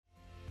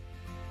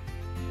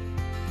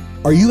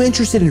Are you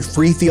interested in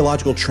free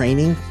theological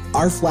training?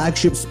 Our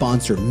flagship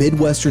sponsor,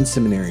 Midwestern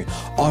Seminary,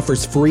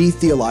 offers free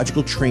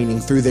theological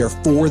training through their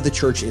For the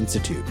Church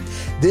Institute.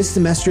 This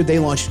semester, they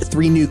launched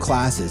 3 new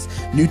classes,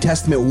 New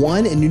Testament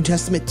 1 and New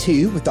Testament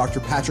 2 with Dr.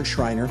 Patrick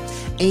Schreiner,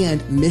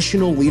 and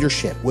Missional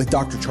Leadership with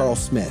Dr.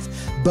 Charles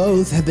Smith.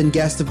 Both have been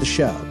guests of the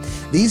show.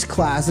 These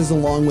classes,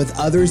 along with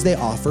others they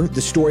offer,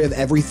 The Story of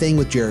Everything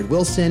with Jared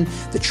Wilson,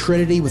 The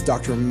Trinity with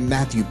Dr.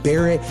 Matthew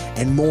Barrett,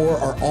 and more,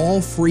 are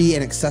all free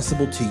and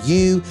accessible to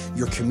you,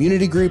 your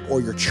community group,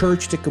 or your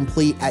church to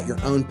complete at your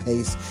own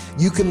pace.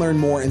 You can learn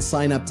more and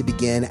sign up to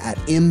begin at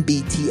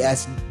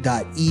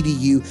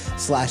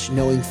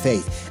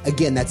mbts.edu/knowingfaith.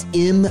 Again, that's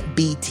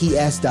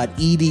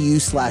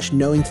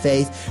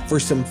mbts.edu/knowingfaith for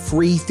some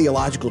free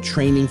theological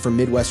training from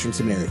Midwestern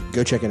Seminary.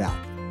 Go check it out.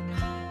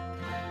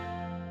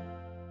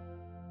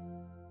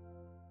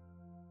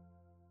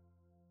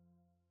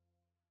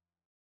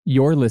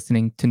 You're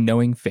listening to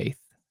Knowing Faith,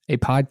 a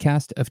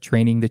podcast of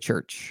Training the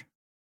Church.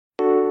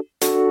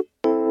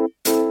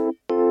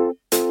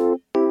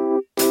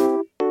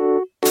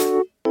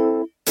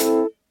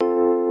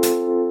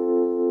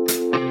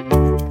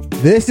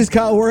 This is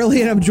Kyle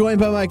Worley, and I'm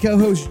joined by my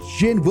co-hosts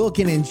Jen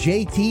Wilkin and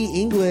JT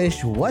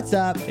English. What's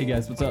up? Hey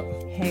guys, what's up?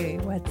 Hey,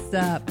 what's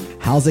up?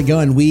 How's it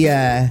going? We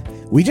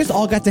just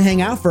all got to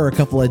hang out for a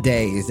couple of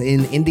days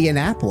in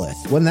Indianapolis.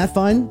 Wasn't that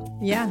fun?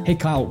 Yeah. Hey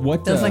Kyle,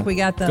 what? Feels like we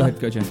got the... Go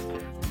ahead, go Jen.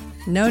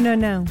 No.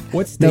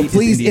 What state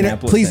please is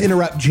Indianapolis please in?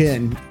 interrupt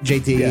Jen,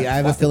 JT. Yeah. I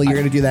have a feeling you're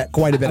going to do that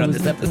quite a bit on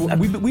this episode.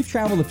 We've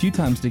traveled a few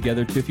times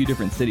together to a few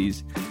different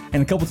cities,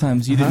 and a couple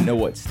times you didn't know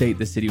what state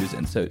the city was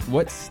in. So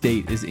what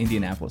state is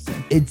Indianapolis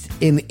in? It's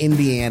in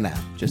Indiana,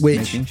 Just which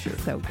making sure.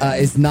 So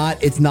it's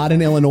not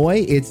in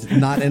Illinois. It's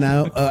not in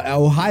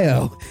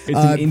Ohio. It's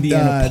in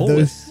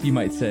Indianapolis, you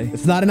might say.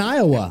 It's not in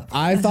Iowa.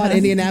 I thought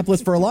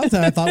Indianapolis for a long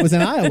time. I thought it was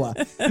in Iowa.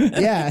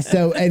 Yeah.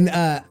 So,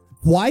 and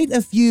quite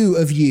a few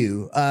of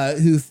you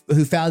who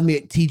found me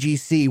at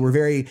TGC were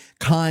very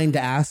kind to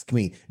ask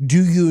me,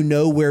 do you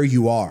know where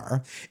you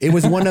are? It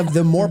was one of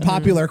the more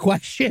popular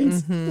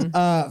questions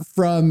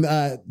from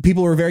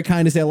people who were very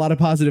kind to say a lot of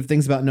positive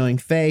things about Knowing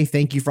Faith.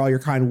 Thank you for all your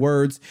kind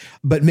words.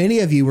 But many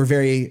of you were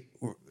very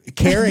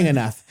caring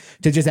enough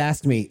to just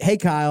ask me, hey,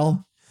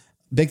 Kyle,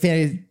 big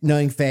fan of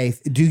Knowing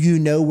Faith. Do you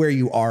know where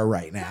you are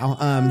right now?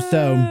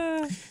 So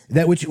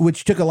that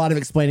which took a lot of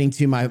explaining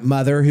to my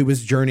mother, who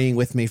was journeying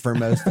with me for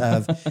most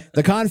of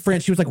the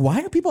conference. She was like,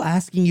 why are people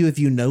asking you if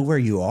you know where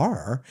you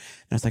are? And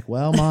I was like,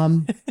 well,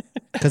 Mom,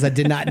 because I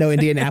did not know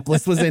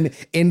Indianapolis was in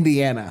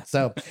Indiana.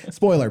 So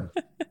spoiler.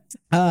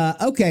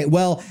 Okay,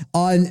 well,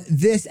 on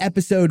this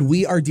episode,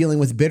 we are dealing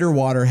with bitter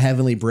water,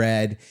 heavenly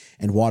bread,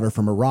 and water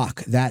from a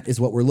rock. That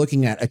is what we're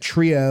looking at, a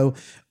trio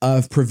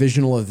of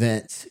provisional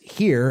events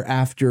here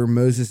after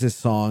Moses'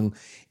 song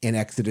in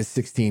Exodus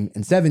 16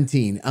 and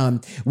 17.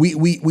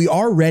 We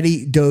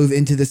already dove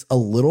into this a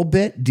little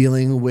bit,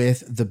 dealing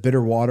with the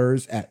bitter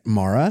waters at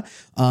Marah.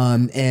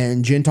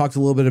 And Jen talked a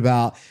little bit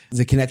about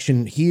the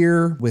connection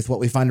here with what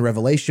we find in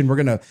Revelation. We're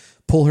going to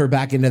pull her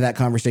back into that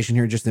conversation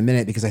here in just a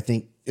minute, because I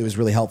think it was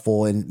really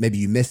helpful and maybe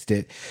you missed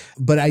it.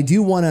 But I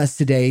do want us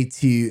today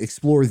to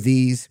explore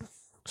these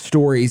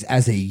stories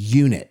as a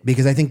unit,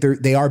 because I think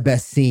they are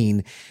best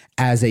seen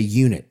as a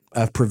unit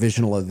of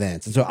provisional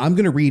events. And so I'm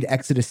going to read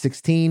Exodus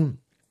 16,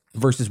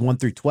 verses 1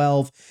 through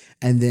 12,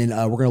 and then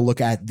we're going to look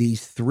at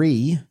these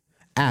 3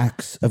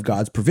 acts of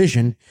God's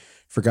provision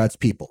for God's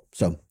people.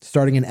 So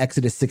starting in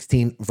Exodus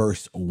 16,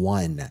 verse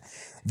 1.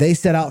 They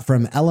set out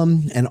from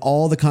Elim, and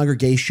all the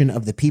congregation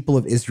of the people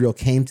of Israel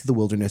came to the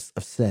wilderness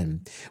of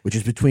Sin, which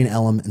is between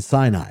Elim and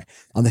Sinai,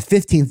 on the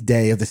 15th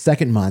day of the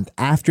 2nd month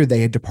after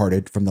they had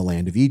departed from the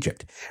land of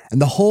Egypt. And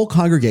the whole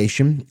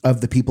congregation of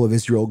the people of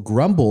Israel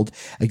grumbled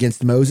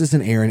against Moses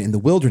and Aaron in the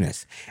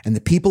wilderness. And the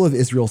people of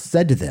Israel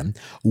said to them,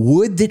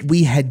 would that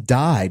we had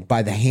died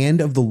by the hand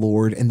of the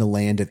Lord in the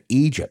land of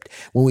Egypt,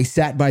 when we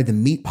sat by the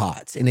meat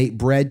pots and ate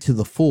bread to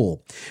the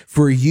full.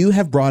 For you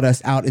have brought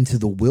us out into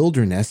the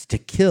wilderness to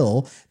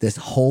kill this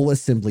whole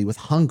assembly with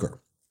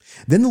hunger.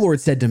 Then the Lord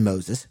said to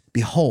Moses,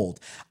 behold,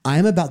 I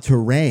am about to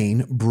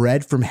rain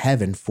bread from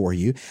heaven for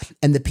you,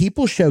 and the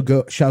people shall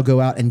go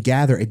out and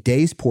gather a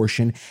day's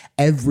portion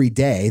every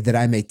day, that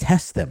I may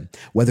test them,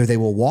 whether they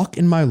will walk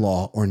in my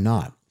law or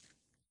not.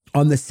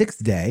 On the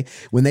 6th day,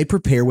 when they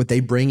prepare what they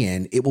bring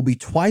in, it will be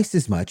twice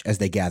as much as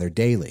they gather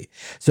daily.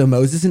 So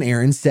Moses and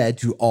Aaron said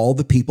to all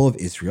the people of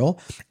Israel,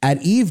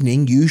 at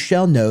evening you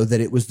shall know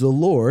that it was the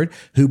Lord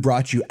who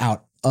brought you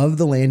out of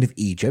the land of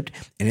Egypt,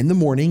 and in the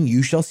morning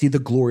you shall see the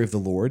glory of the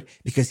Lord,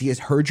 because he has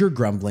heard your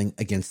grumbling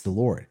against the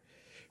Lord.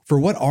 For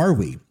what are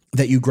we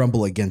that you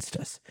grumble against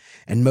us?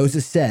 And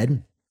Moses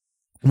said,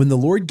 when the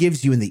Lord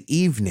gives you in the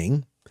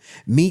evening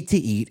meat to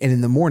eat, and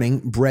in the morning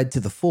bread to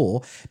the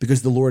full,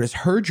 because the Lord has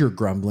heard your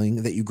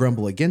grumbling that you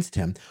grumble against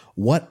him,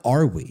 what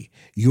are we?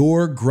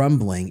 Your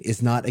grumbling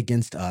is not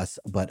against us,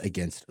 but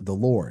against the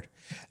Lord.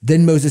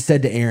 Then Moses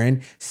said to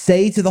Aaron,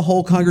 say to the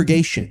whole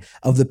congregation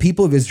of the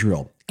people of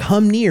Israel,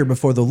 come near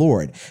before the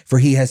Lord, for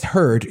he has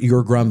heard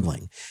your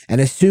grumbling. And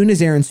as soon as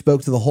Aaron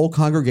spoke to the whole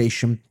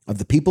congregation of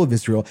the people of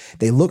Israel,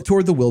 they looked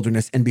toward the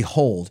wilderness, and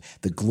behold,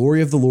 the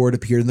glory of the Lord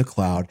appeared in the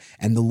cloud.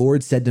 And the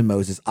Lord said to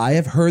Moses, I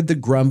have heard the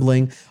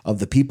grumbling of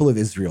the people of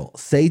Israel.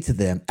 Say to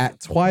them, at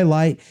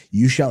twilight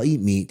you shall eat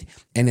meat,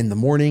 and in the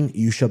morning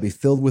you shall be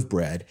filled with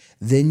bread.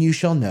 Then you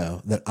shall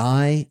know that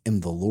I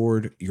am the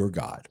Lord your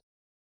God.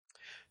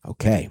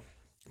 Okay,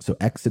 so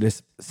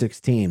Exodus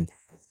 16.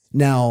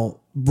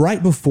 Now,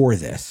 right before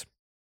this,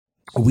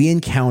 we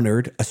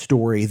encountered a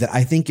story that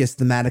I think is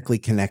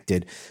thematically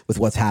connected with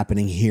what's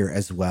happening here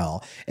as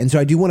well. And so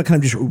I do want to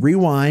kind of just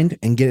rewind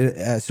and get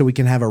it so we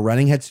can have a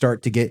running head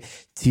start to get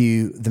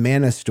to the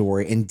manna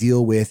story and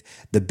deal with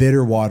the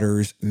bitter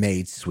waters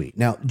made sweet.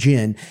 Now,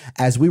 Jen,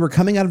 as we were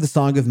coming out of the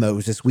Song of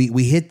Moses,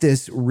 we hit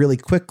this really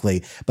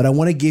quickly, but I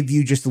want to give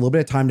you just a little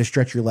bit of time to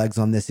stretch your legs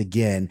on this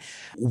again.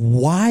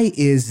 Why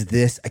is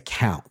this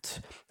account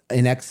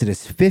in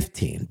Exodus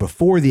 15,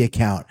 before the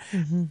account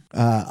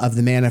of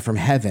the manna from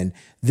heaven,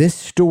 this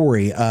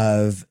story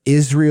of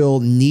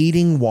Israel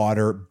needing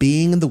water,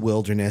 being in the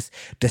wilderness,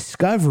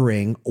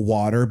 discovering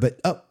water,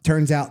 but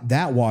turns out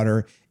that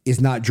water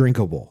is not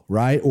drinkable,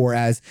 right? Or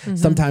as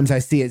sometimes I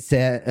see it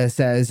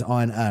says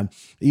on,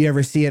 you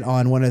ever see it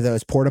on one of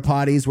those porta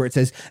potties where it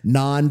says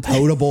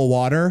non-potable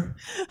water?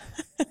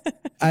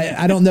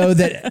 I don't know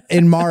that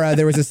in Mara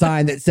there was a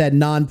sign that said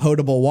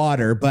non-potable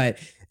water, but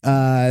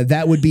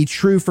that would be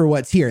true for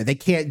what's here. They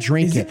can't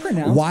drink it.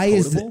 Why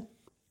is it?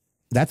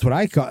 That's what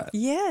I call.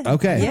 Yeah.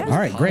 Okay. Yeah. All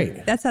right.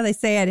 Great. That's how they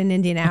say it in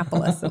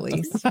Indianapolis, at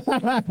least.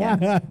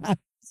 Yeah.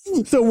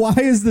 So why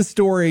is the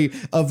story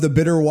of the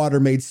bitter water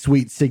made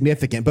sweet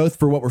significant, both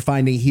for what we're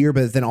finding here,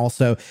 but then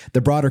also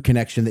the broader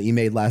connection that you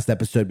made last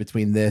episode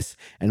between this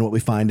and what we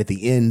find at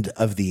the end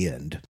of the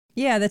end?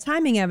 Yeah, the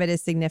timing of it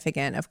is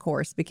significant, of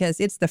course,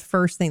 because it's the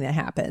first thing that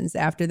happens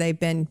after they've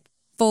been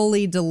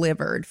fully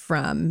delivered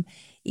from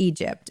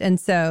Egypt. And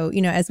so,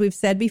 as we've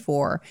said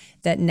before,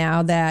 that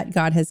now that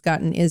God has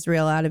gotten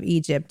Israel out of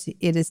Egypt,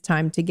 it is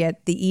time to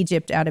get the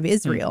Egypt out of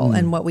Israel. Mm-hmm.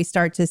 And what we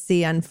start to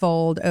see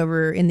unfold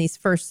over in these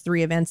first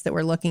three events that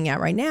we're looking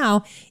at right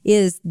now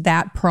is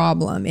that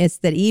problem. It's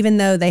that even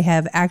though they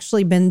have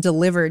actually been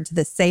delivered to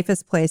the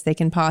safest place they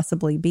can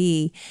possibly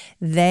be,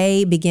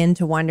 they begin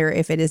to wonder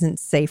if it isn't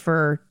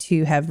safer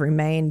to have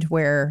remained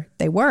where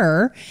they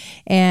were.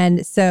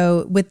 And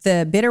so with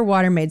the bitter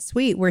water made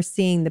sweet, we're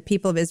seeing the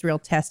people of Israel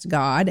test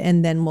God.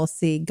 And then we'll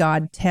see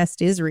God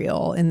test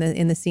Israel in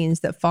the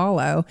scenes that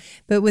follow.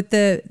 But with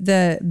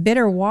the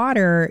bitter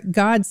water,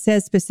 God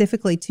says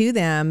specifically to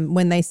them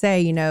when they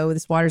say,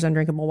 this water's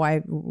undrinkable.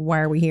 Why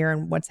are we here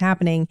and what's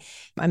happening?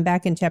 I'm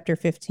back in chapter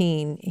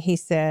 15. He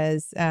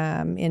says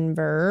in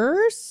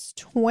verse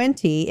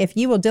 20, if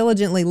you will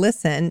diligently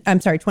listen,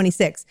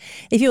 26.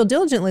 If you will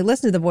diligently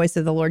listen to the voice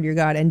of the Lord your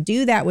God and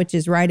do that which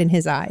is right in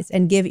his eyes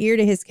and give ear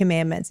to his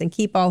commandments and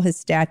keep all his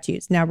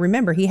statutes. Now,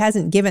 remember, he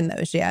hasn't given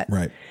those yet.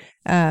 Right.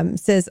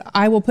 Says,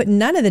 I will put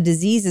none of the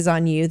diseases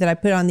on you that I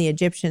put on the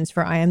Egyptians,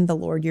 for I am the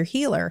Lord your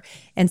healer.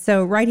 And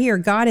so right here,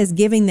 God is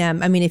giving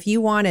them, if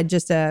you wanted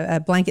just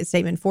a blanket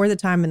statement for the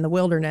time in the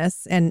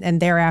wilderness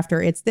and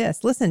thereafter, it's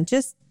this. Listen,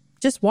 just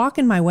walk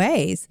in my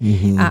ways.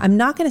 Mm-hmm. I'm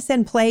not going to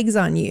send plagues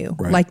on you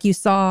like you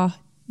saw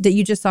that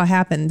you just saw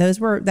happen.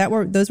 Those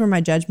were my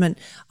judgment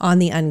on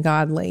the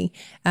ungodly.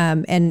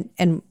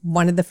 And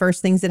one of the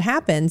first things that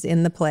happens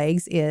in the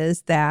plagues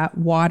is that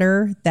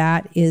water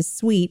that is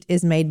sweet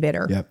is made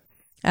bitter. Yep.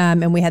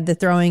 And we had the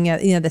throwing,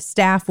 the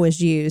staff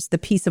was used, the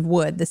piece of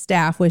wood, the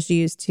staff was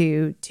used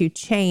to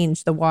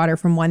change the water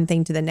from one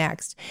thing to the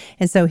next.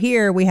 And so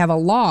here we have a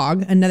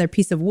log, another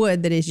piece of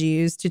wood that is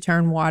used to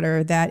turn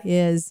water that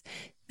is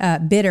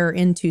bitter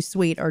into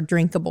sweet or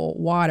drinkable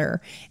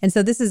water. And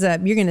so this is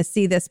you're going to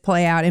see this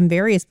play out in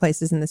various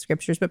places in the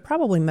scriptures, but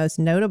probably most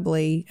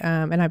notably,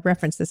 and I've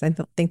referenced this, I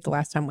think the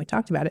last time we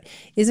talked about it,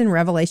 is in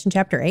Revelation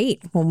chapter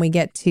 8, when we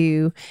get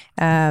to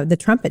the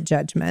trumpet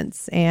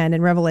judgments. And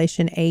in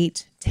Revelation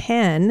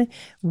 8:10,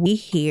 we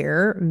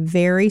hear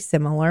very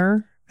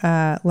similar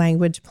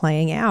language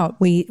playing out.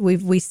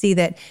 We see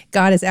that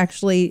God is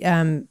actually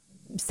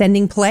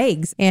sending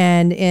plagues.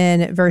 And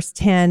in verse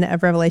 10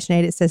 of Revelation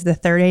 8, it says, the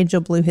third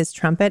angel blew his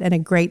trumpet, and a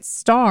great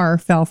star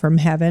fell from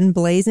heaven,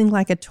 blazing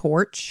like a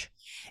torch.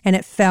 And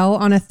it fell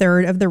on a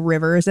third of the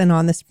rivers and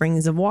on the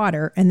springs of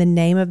water. And the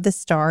name of the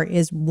star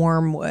is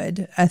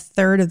Wormwood. A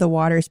third of the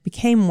waters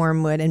became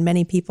wormwood, and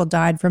many people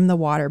died from the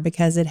water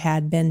because it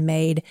had been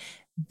made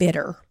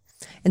bitter.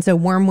 And so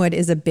wormwood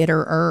is a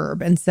bitter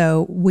herb. And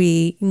so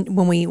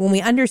when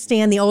we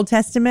understand the Old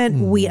Testament,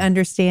 we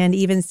understand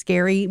even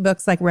scary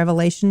books like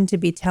Revelation to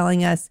be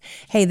telling us,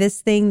 hey,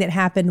 this thing that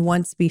happened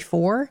once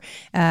before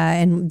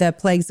and the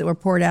plagues that were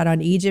poured out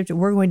on Egypt,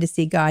 we're going to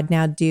see God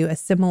now do a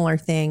similar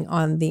thing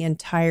on the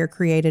entire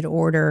created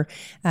order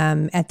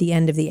at the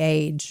end of the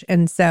age.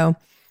 And so,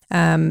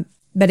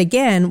 but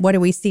again, what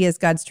do we see as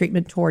God's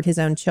treatment toward his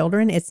own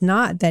children? It's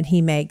not that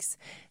he makes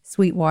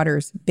sweet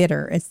waters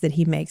bitter. It's that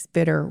he makes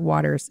bitter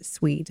waters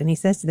sweet. And he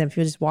says to them, if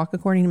you just walk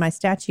according to my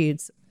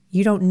statutes,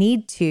 you don't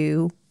need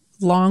to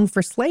long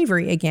for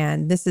slavery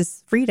again. This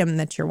is freedom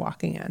that you're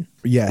walking in.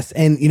 Yes.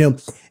 And,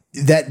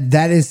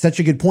 that is such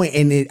a good point.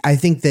 And I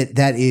think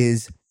that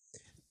is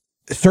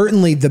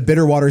certainly the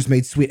bitter waters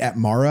made sweet at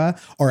Mara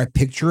are a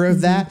picture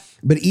of that.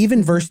 But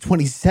even verse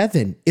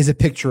 27 is a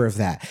picture of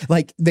that.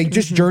 Like they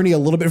just journey a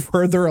little bit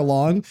further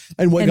along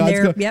and what God's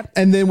going. Yep.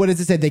 And then what does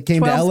it say? They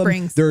came to Elim.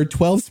 Springs. There are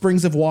 12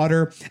 springs of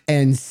water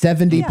and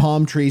 70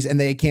 palm trees, and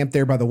they camped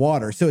there by the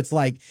water. So it's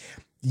like,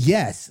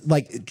 yes,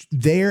 like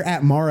there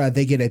at Mara,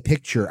 they get a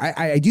picture.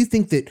 I do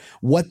think that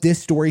what this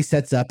story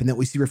sets up and that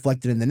we see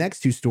reflected in the next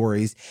two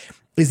stories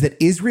is that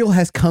Israel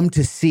has come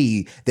to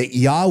see that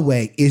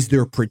Yahweh is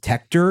their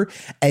protector.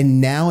 And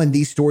now in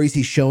these stories,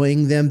 he's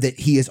showing them that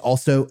he is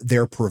also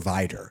their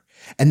provider.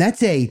 And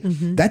that's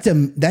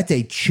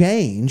a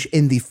change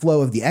in the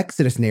flow of the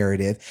Exodus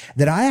narrative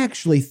that I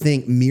actually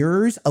think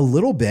mirrors a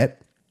little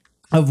bit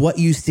of what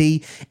you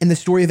see in the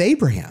story of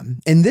Abraham.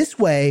 In this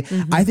way,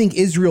 I think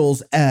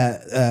Israel's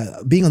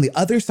being on the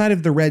other side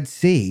of the Red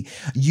Sea,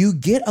 you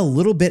get a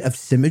little bit of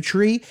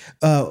symmetry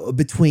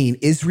between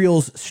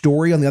Israel's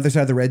story on the other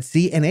side of the Red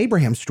Sea and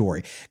Abraham's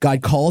story.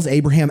 God calls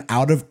Abraham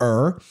out of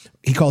Ur.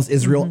 He calls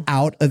Israel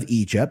out of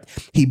Egypt.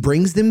 He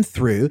brings them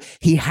through.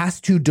 He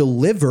has to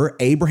deliver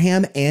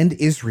Abraham and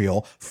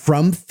Israel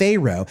from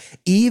Pharaoh,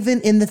 even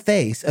in the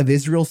face of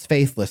Israel's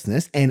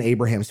faithlessness and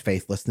Abraham's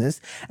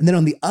faithlessness. And then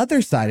on the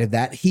other side of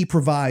that, he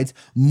provides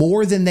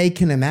more than they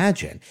can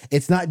imagine.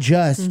 It's not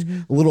just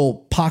a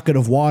little pocket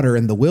of water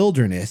in the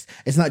wilderness.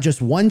 It's not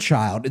just one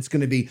child. It's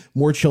going to be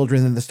more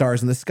children than the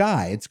stars in the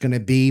sky. It's going to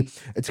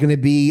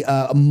be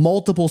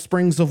multiple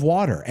springs of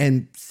water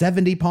and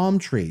 70 palm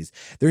trees.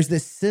 There's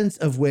this sense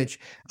of which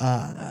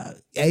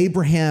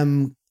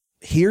Abraham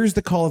hears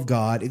the call of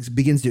God,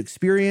 begins to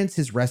experience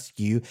his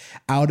rescue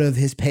out of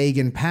his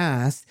pagan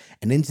past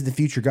and into the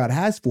future God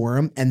has for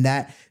him. And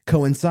that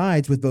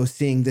coincides with both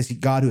seeing this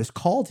God who has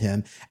called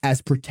him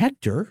as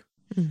protector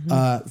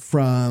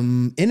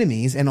from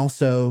enemies and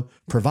also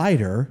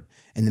provider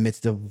in the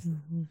midst of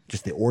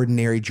just the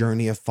ordinary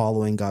journey of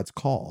following God's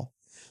call.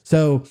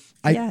 So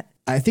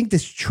I think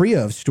this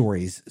trio of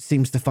stories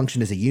seems to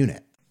function as a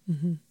unit.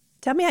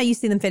 Tell me how you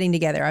see them fitting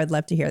together. I would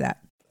love to hear that.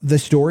 The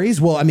stories,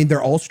 well, I mean,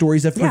 they're all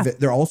stories of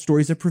they're all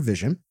stories of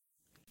provision.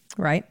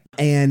 Right.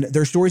 And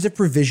they're stories of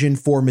provision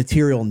for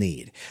material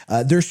need.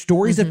 They're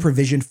stories of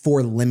provision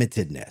for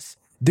limitedness.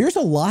 There's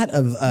a lot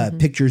of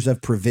pictures of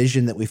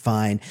provision that we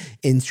find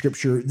in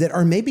Scripture that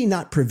are maybe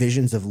not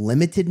provisions of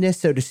limitedness,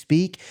 so to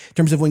speak, in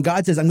terms of when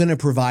God says, I'm going to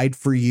provide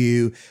for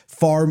you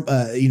far,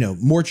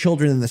 more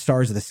children than the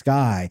stars of the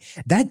sky.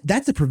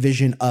 That's a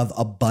provision of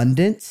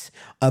abundance,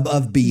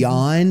 of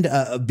beyond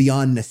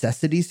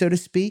necessity, so to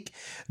speak.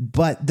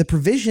 But the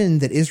provision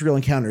that Israel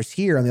encounters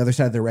here on the other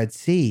side of the Red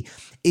Sea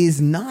is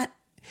not,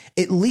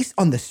 at least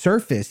on the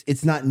surface,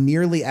 it's not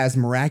nearly as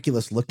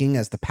miraculous looking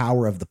as the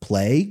power of the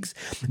plagues,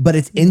 but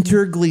it's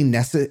crucially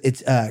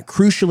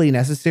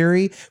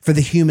necessary for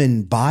the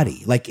human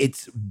body. Like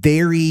it's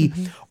very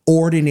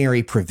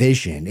ordinary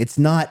provision. It's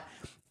not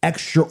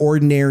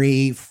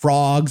extraordinary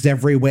frogs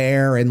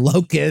everywhere and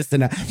locusts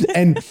and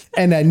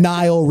a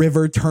Nile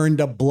River turned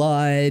to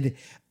blood.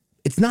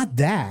 It's not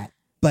that,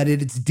 but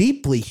it's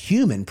deeply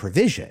human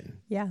provision.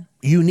 Yeah.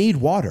 You need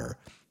water.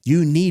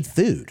 You need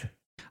food.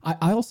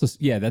 I also,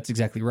 that's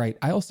exactly right.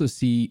 I also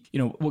see,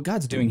 what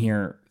God's doing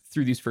here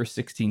through these first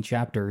 16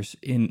 chapters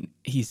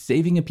he's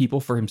saving a people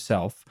for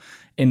himself.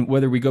 And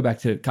whether we go back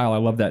to Kyle, I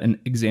love that an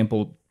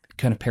example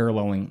kind of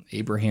paralleling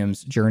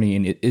Abraham's journey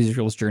and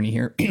Israel's journey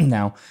here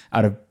now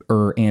out of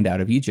Ur and out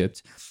of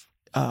Egypt.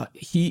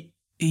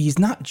 He's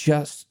not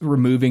just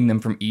removing them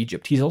from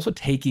Egypt. He's also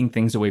taking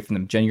things away from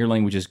them. Jen, your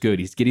language is good.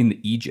 He's getting the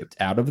Egypt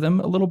out of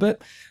them a little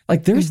bit.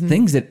 Like there's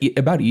things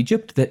about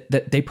Egypt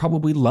that they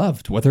probably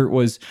loved, whether it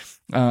was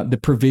the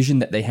provision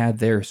that they had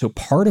there. So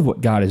part of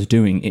what God is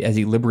doing as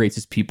he liberates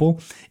his people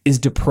is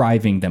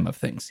depriving them of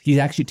things. He's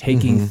actually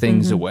taking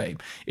things away.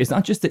 It's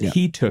not just that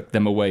he took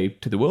them away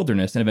to the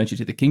wilderness and eventually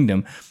to the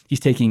kingdom. He's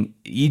taking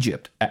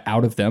Egypt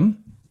out of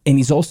them. And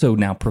he's also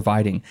now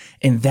providing,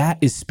 and that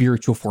is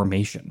spiritual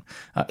formation.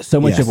 So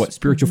much of what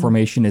spiritual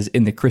formation is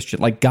in the Christian,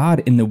 like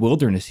God in the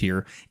wilderness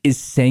here, is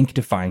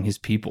sanctifying his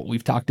people.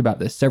 We've talked about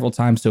this several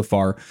times so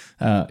far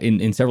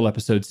in several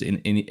episodes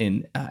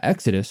in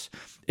Exodus.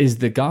 Is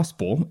the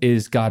gospel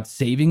is God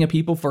saving a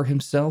people for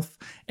himself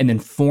and then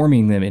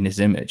forming them in his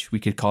image. We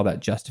could call that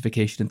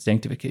justification and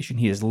sanctification.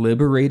 He has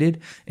liberated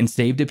and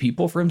saved a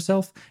people for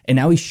himself, and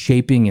now he's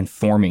shaping and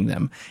forming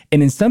them.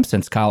 And in some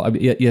sense, Kyle,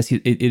 yes,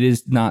 it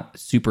is not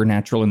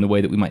supernatural in the way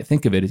that we might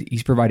think of it.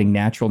 He's providing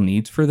natural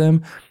needs for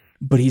them,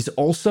 but he's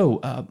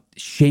also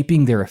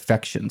shaping their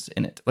affections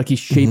in it. Like he's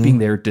shaping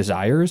their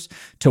desires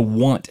to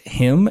want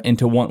him and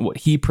to want what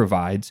he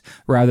provides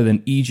rather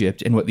than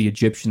Egypt and what the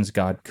Egyptians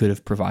God could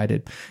have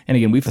provided. And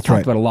again, we've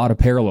talked about a lot of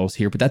parallels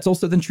here, but that's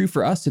also then true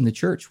for us in the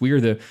church. We are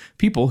the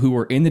people who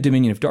are in the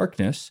dominion of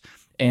darkness,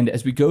 And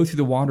as we go through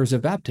the waters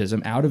of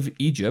baptism out of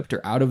Egypt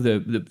or out of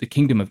the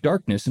kingdom of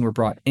darkness, and we're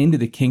brought into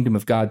the kingdom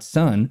of God's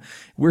Son,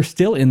 we're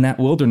still in that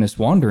wilderness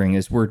wandering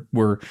as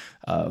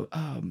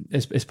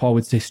as Paul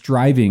would say,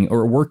 striving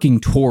or working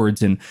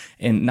towards and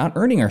not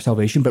earning our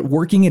salvation, but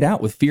working it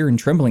out with fear and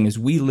trembling as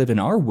we live in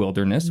our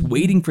wilderness,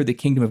 waiting for the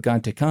kingdom of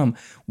God to come.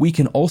 We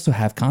can also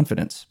have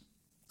confidence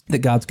that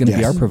God's going to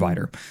be our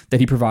provider, that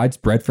he provides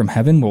bread from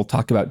heaven. We'll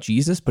talk about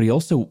Jesus, but he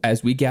also,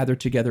 as we gather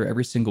together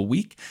every single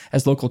week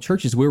as local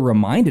churches, we're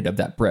reminded of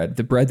that bread,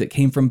 the bread that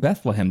came from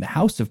Bethlehem, the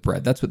house of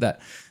bread. That's what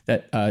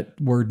that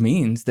word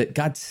means, that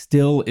God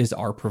still is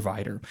our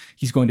provider.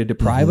 He's going to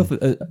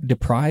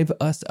deprive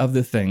us of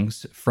the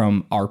things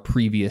from our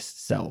previous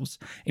selves,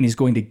 and he's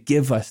going to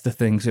give us the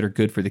things that are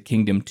good for the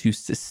kingdom to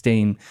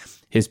sustain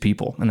his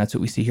people. And that's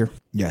what we see here.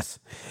 Yes.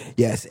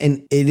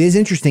 And it is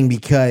interesting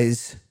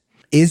because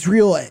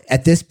Israel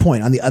at this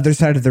point on the other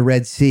side of the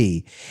Red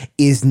Sea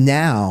is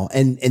now,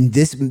 and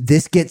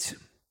this gets,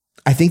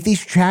 I think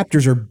these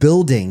chapters are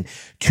building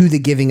to the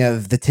giving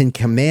of the 10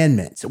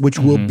 Commandments, which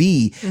will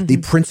be the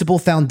principal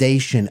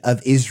foundation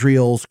of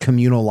Israel's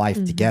communal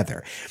life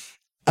together.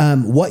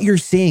 What you're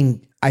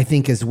seeing, I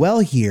think, as well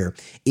here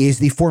is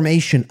the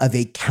formation of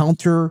a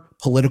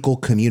counter-political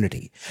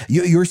community.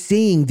 You're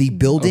seeing the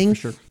building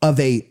of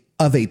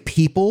a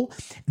people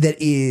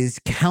that is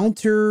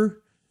counter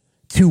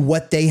to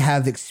what they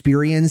have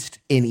experienced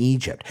in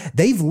Egypt.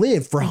 They've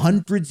lived for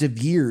hundreds of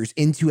years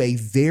into a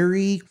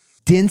very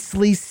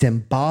densely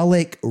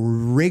symbolic,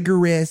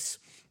 rigorous,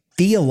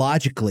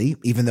 theologically,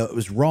 even though it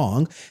was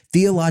wrong,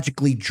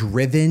 theologically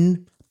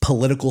driven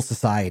political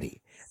society.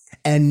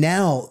 And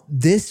now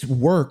this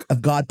work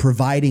of God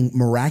providing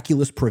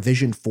miraculous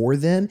provision for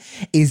them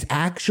is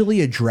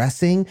actually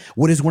addressing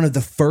what is one of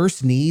the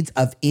first needs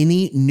of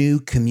any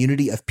new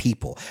community of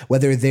people,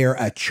 whether they're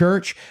a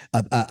church,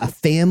 a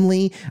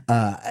family,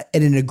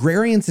 in an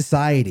agrarian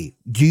society.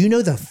 Do you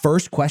know the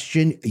first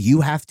question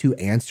you have to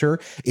answer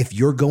if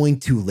you're going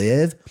to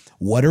live?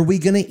 What are we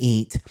going to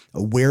eat?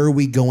 What are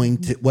we going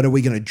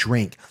to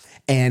drink?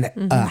 And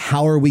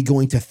how are we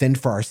going to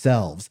fend for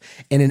ourselves?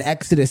 And in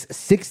Exodus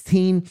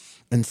 16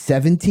 and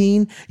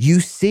 17, you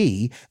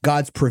see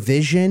God's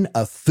provision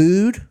of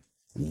food,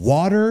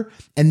 water,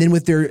 and then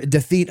with their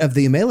defeat of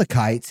the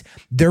Amalekites,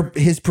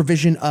 his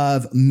provision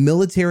of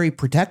military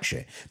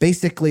protection,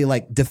 basically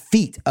like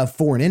defeat of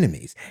foreign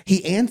enemies.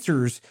 He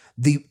answers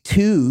the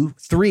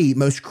 3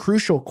 most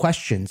crucial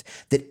questions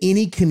that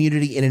any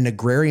community in an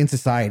agrarian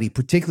society,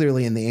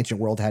 particularly in the ancient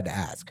world, had to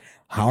ask.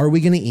 How are we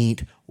going to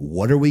eat?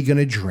 What are we going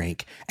to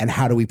drink? And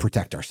how do we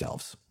protect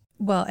ourselves?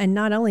 Well, and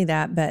not only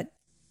that, but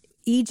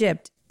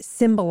Egypt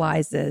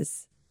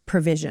symbolizes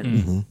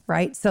provision,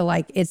 right? So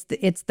like it's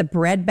the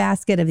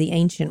breadbasket of the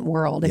ancient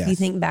world. If you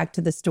think back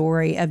to the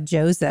story of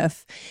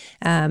Joseph,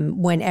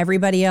 when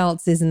everybody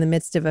else is in the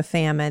midst of a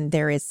famine,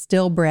 there is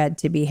still bread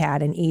to be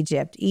had in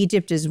Egypt.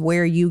 Egypt is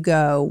where you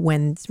go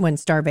when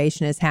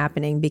starvation is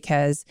happening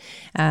because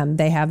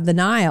they have the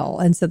Nile.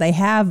 And so they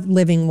have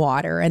living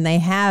water and they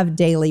have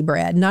daily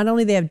bread. Not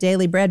only they have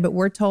daily bread, but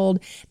we're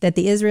told that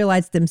the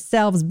Israelites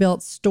themselves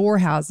built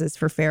storehouses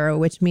for Pharaoh,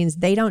 which means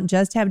they don't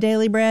just have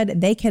daily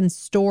bread, they can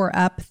store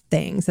up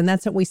things. And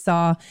that's what we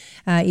saw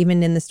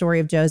even in the story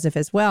of Joseph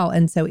as well.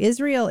 And so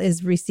Israel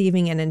is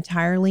receiving an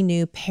entirely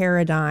new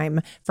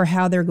paradigm for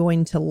how they're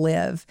going to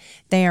live.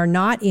 They are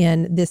not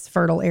in this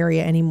fertile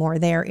area anymore.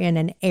 They are in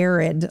an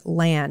arid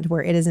land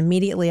where it is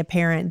immediately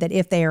apparent that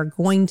if they are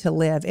going to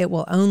live, it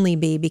will only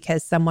be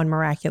because someone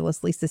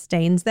miraculously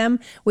sustains them,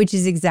 which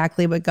is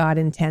exactly what God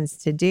intends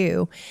to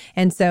do.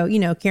 And so,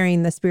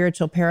 carrying the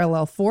spiritual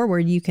parallel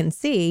forward, you can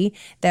see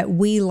that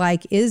we,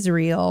 like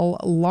Israel,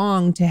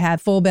 long to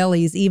have full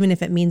bellies, even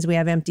if it means we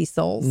have empty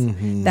souls.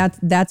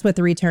 That's what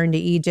the return to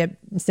Egypt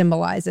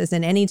symbolizes.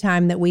 And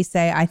anytime that we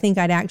say, I think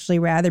I'd actually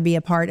rather be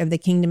a part of the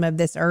kingdom of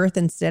this earth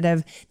instead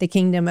of the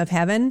kingdom of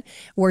heaven,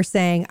 we're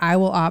saying, I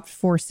will opt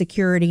for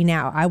security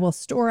now. I will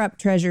store up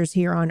treasures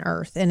here on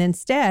earth. And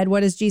instead,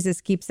 what does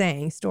Jesus keep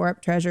saying? Store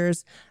up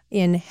treasures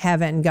in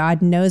heaven.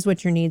 God knows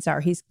what your needs are.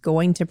 He's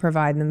going to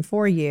provide them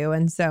for you.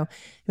 And so,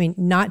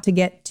 not to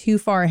get too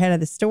far ahead of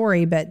the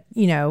story, but,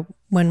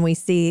 when we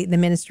see the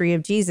ministry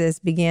of Jesus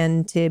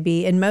begin to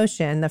be in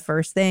motion, the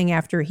first thing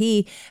after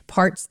he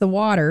parts the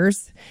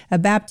waters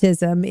of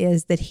baptism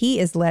is that he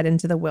is led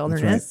into the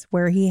wilderness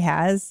where he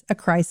has a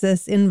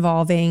crisis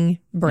involving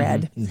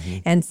bread.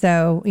 And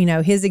so,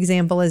 his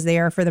example is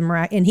there for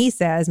the and he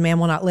says, man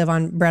will not live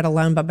on bread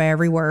alone, but by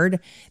every word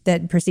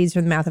that proceeds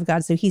from the mouth of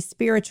God. So he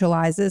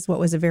spiritualizes what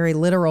was a very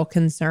literal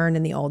concern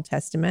in the Old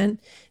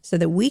Testament so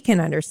that we can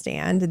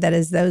understand that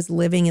as those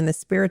living in the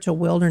spiritual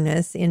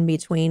wilderness in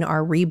between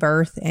our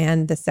rebirth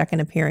and the second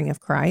appearing of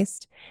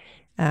Christ,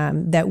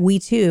 that we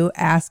too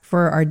ask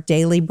for our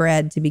daily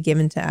bread to be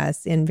given to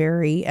us in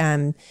very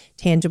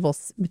tangible,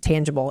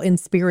 in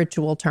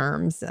spiritual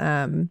terms.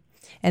 And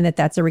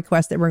that's a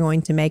request that we're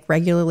going to make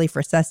regularly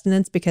for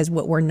sustenance, because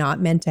what we're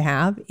not meant to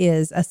have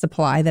is a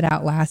supply that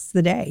outlasts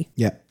the day.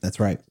 Yeah, that's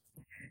right.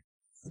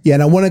 Yeah,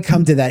 and I want to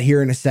come to that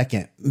here in a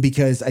second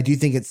because I do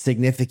think it's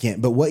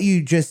significant. But what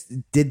you just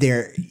did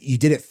there, you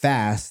did it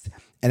fast.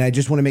 And I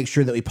just want to make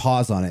sure that we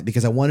pause on it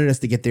because I wanted us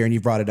to get there and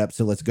you brought it up.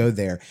 So let's go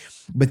there.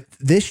 But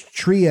this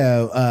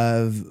trio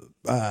of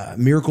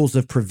miracles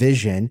of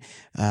provision,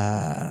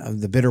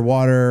 the bitter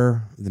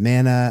water, the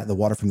manna, the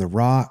water from the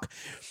rock,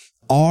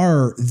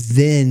 are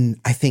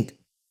then, I think,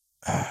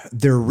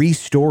 they're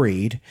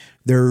restoried,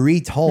 they're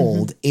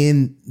retold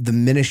in the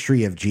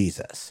ministry of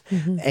Jesus.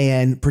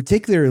 And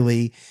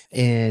particularly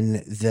in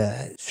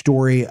the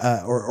story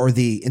or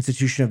the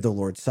institution of the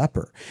Lord's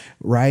Supper,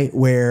 right?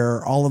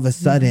 Where all of a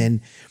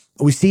sudden,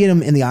 we see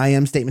him in the I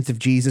am statements of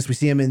Jesus. We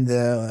see him in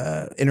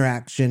the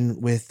interaction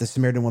with the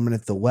Samaritan woman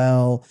at the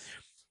well,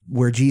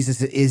 where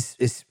Jesus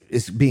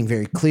is being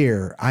very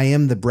clear. I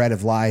am the bread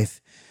of life.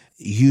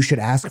 You should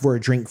ask for a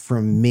drink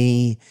from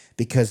me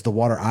because the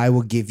water I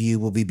will give you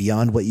will be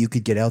beyond what you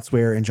could get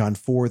elsewhere. In John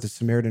 4, the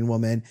Samaritan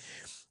woman.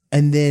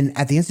 And then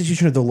at the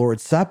institution of the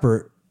Lord's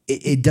Supper,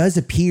 it does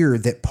appear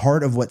that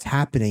part of what's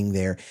happening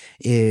there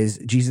is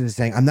Jesus is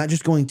saying, I'm not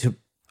going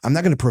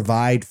to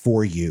provide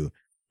for you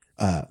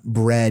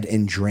bread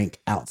and drink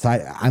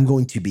outside. I'm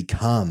going to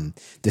become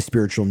the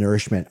spiritual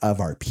nourishment of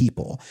our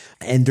people.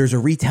 And there's a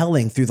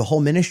retelling through the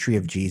whole ministry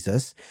of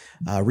Jesus,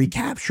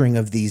 recapturing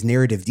of these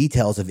narrative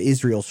details of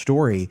Israel's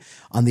story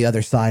on the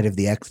other side of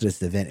the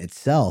Exodus event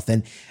itself.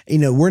 And,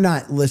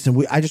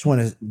 I just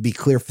want to be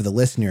clear for the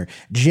listener.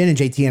 Jen and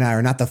JT and I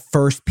are not the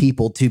first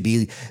people to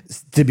be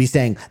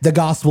saying the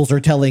Gospels are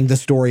telling the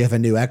story of a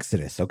new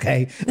Exodus.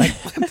 Okay. Like,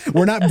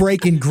 we're not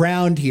breaking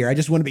ground here. I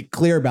just want to be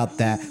clear about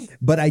that.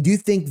 But I do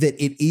think that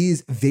it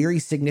is very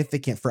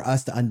significant for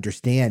us to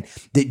understand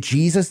that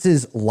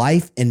Jesus's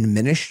life and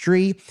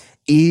ministry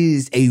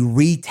is a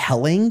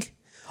retelling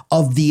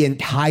of the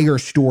entire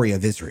story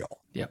of Israel.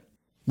 Yep.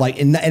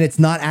 And it's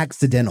not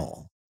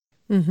accidental.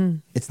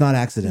 It's not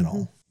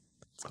accidental.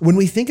 When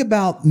we think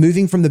about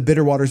moving from the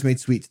bitter waters made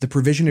sweet to the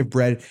provision of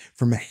bread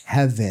from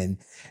heaven,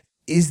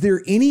 is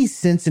there any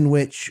sense in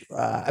which,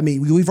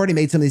 we've already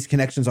made some of these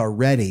connections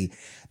already.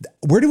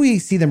 Where do we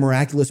see the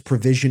miraculous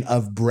provision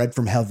of bread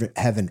from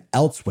heaven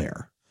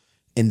elsewhere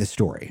in the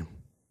story?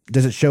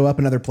 Does it show up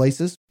in other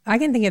places? I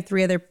can think of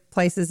 3 other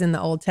places in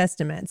the Old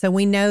Testament. So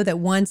we know that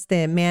once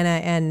the manna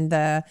and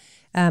the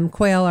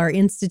quail are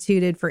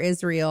instituted for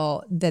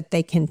Israel, that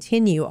they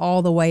continue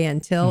all the way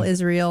until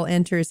Israel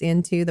enters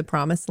into the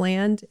promised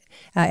land,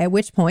 at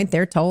which point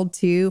they're told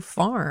to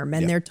farm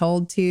and they're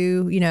told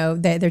to,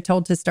 they're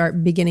told to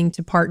start beginning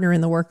to partner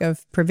in the work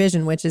of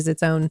provision, which is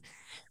its own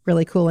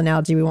really cool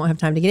analogy we won't have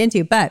time to get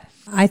into. But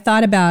I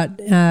thought about,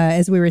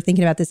 as we were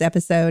thinking about this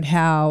episode,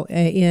 how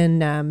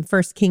in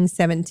 1 Kings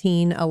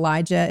 17,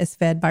 Elijah is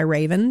fed by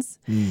ravens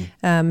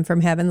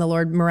from heaven, the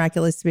Lord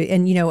miraculously.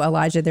 And,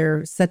 Elijah, there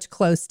are such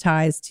close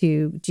ties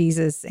to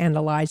Jesus and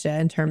Elijah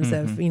in terms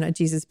of,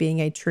 Jesus being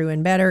a true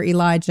and better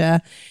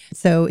Elijah.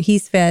 So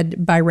he's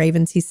fed by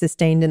ravens. He's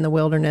sustained in the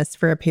wilderness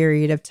for a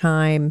period of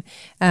time.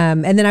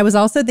 And then I was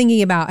also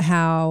thinking about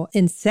how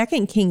in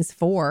 2 Kings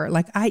 4,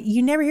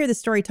 you never hear the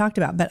story talked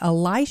about, but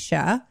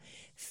Elisha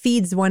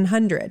feeds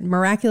 100,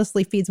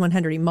 miraculously feeds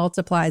 100. He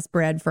multiplies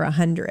bread for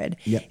 100.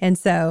 Yep. And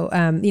so,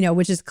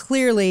 which is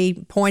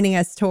clearly pointing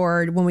us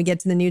toward when we get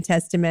to the New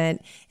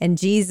Testament, and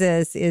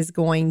Jesus is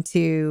going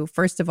to,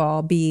 first of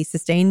all, be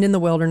sustained in the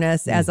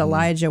wilderness as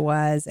Elijah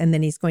was, and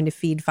then he's going to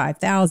feed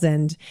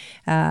 5,000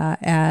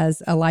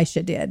 as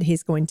Elisha did.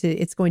 It's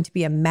going to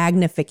be a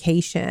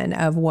magnification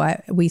of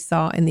what we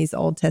saw in these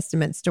Old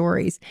Testament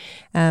stories.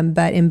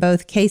 But in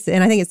both cases,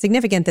 and I think it's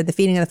significant that the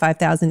feeding of the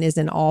 5,000 is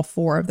in all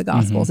 4 of the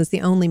Gospels. It's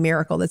the only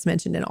miracle that's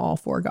mentioned in all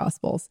 4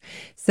 Gospels.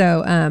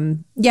 So,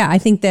 I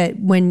think that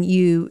when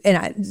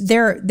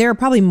there are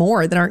probably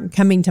more that aren't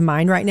coming to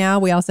mind right now.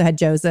 We also had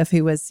Joseph,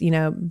 who was,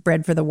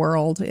 bread for the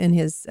world in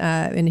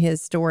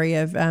his story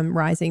of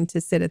rising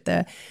to sit at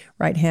the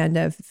right hand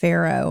of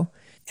Pharaoh.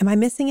 Am I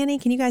missing any?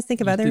 Can you guys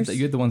think of others?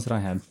 You had the ones that I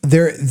had.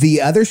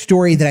 The other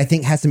story that I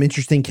think has some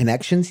interesting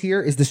connections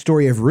here is the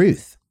story of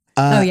Ruth.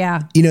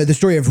 The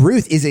story of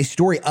Ruth is a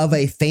story of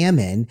a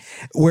famine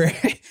where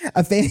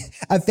a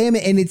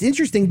famine. And it's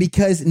interesting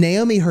because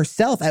Naomi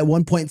herself at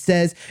one point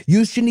says,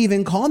 you shouldn't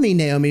even call me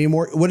Naomi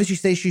anymore. What does she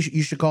say?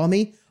 You should call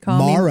me?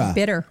 Mara. Me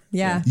bitter.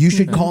 Yeah. You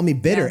should call me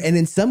bitter. Yeah. And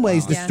in some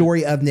ways, the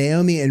story of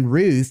Naomi and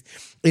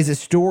Ruth is a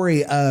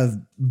story of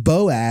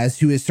Boaz,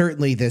 who is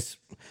certainly this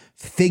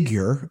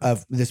figure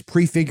of this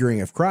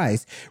prefiguring of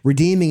Christ,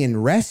 redeeming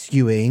and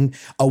rescuing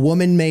a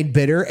woman made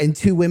bitter and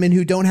 2 women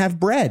who don't have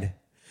bread.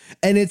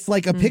 And it's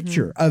like a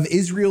picture of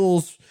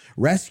Israel's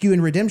rescue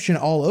and redemption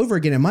all over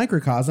again in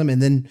microcosm.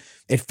 And then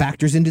it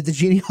factors into the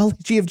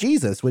genealogy of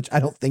Jesus, which I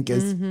don't think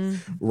is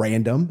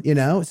random, you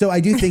know? So I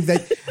do think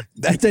that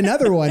that's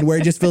another one where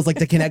it just feels like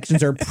the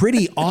connections are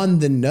pretty on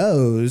the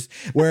nose,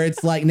 where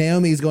it's like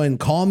Naomi's going,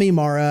 call me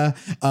Mara.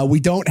 We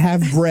don't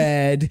have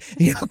bread.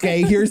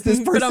 Okay, here's this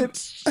person.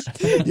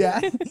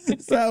 Yeah.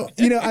 So,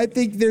 I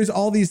think there's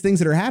all these things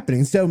that are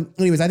happening. So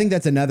anyways, I think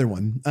that's another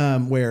one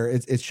where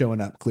it's showing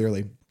up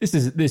clearly.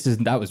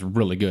 That was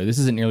really good. This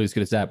isn't nearly as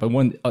good as that, but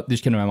one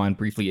just came to my mind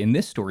briefly in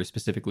this story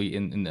specifically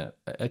in the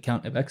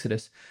account of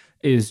Exodus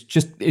is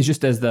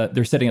just as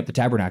they're setting up the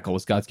tabernacle,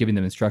 as God's giving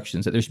them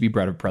instructions that there should be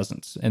bread of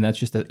presence, and that's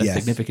just a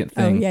significant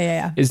thing. Oh,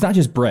 yeah. It's not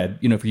just bread,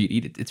 for you to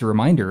eat it. It's a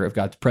reminder of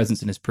God's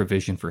presence and His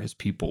provision for His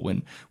people.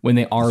 When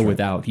they are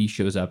without, He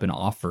shows up and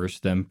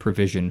offers them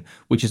provision,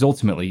 which is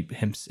ultimately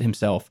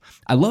Himself.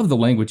 I love the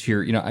language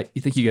here. I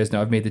think you guys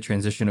know I've made the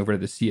transition over to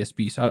the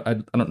CSB, so I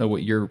don't know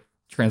what your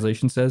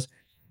translation says.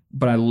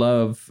 But I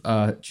love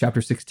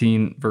chapter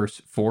 16, verse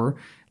 4.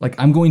 Like,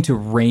 I'm going to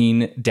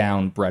rain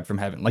down bread from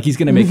heaven. Like, He's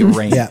going to make it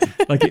rain. Yeah.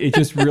 Like, it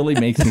just really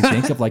makes me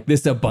think of like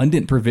this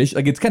abundant provision.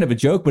 Like, it's kind of a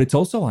joke, but it's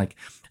also like,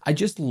 I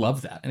just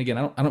love that. And again,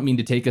 I don't mean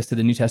to take us to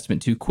the New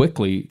Testament too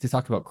quickly to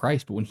talk about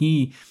Christ, but when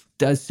He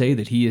does say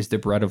that He is the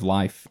bread of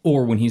life,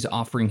 or when He's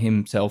offering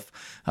Himself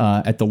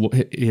at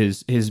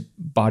his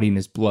body and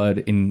His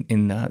blood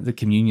in the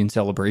communion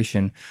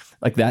celebration,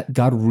 like that,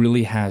 God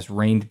really has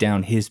rained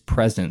down His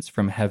presence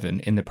from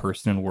heaven in the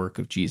person and work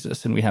of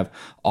Jesus. And we have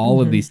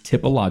all of these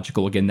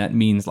typological, again, that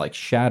means like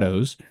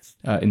shadows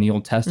in the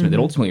Old Testament that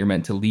ultimately are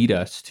meant to lead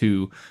us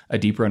to a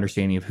deeper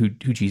understanding of who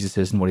Jesus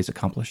is and what He's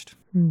accomplished.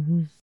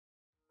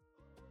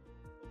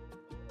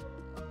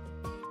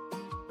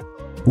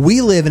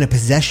 We live in a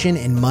possession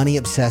and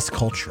money-obsessed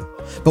culture.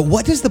 But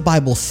what does the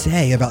Bible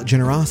say about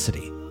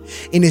generosity?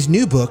 In his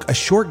new book, A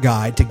Short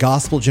Guide to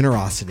Gospel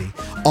Generosity,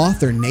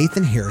 author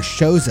Nathan Harris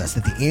shows us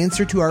that the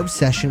answer to our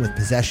obsession with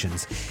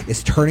possessions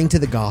is turning to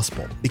the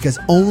gospel, because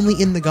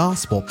only in the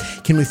gospel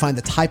can we find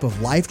the type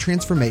of life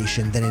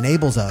transformation that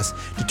enables us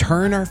to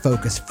turn our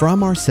focus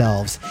from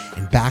ourselves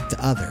and back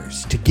to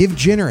others, to give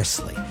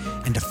generously,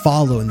 and to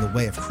follow in the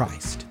way of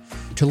Christ.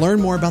 To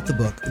learn more about the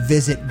book,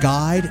 visit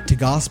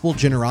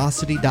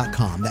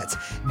guidetogospelgenerosity.com. That's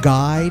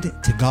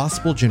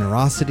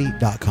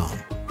guidetogospelgenerosity.com.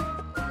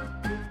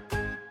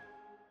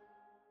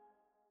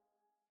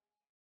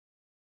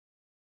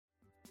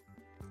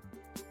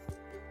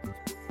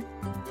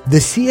 The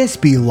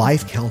CSB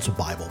Life Counsel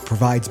Bible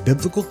provides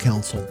biblical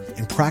counsel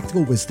and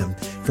practical wisdom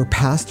for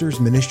pastors,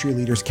 ministry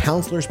leaders,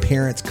 counselors,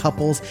 parents,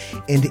 couples,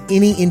 and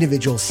any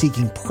individual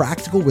seeking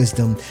practical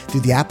wisdom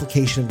through the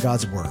application of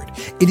God's Word.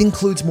 It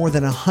includes more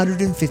than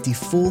 150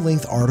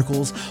 full-length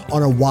articles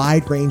on a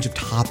wide range of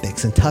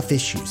topics and tough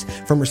issues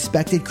from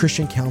respected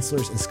Christian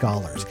counselors and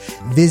scholars.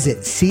 Visit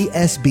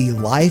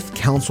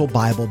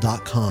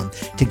csblifecounselbible.com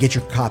to get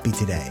your copy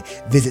today.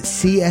 Visit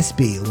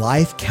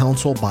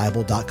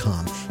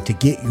csblifecounselbible.com to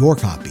get your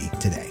copy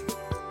today.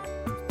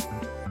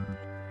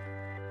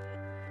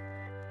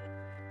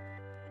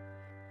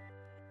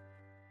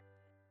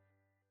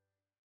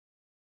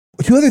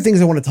 Two other things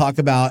I want to talk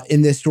about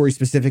in this story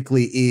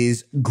specifically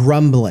is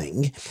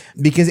grumbling,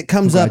 because it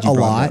comes up a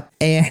lot,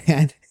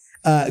 and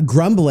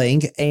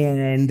grumbling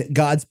and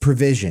God's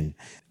provision.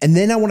 And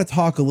then I want to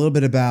talk a little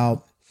bit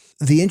about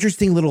the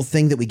interesting little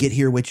thing that we get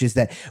here, which is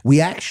that we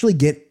actually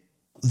get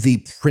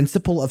the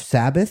principle of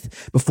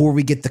Sabbath before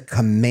we get the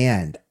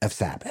command of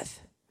Sabbath,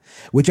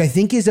 which I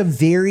think is a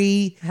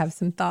very... I have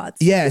some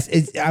thoughts. Yes.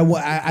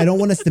 I don't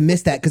want us to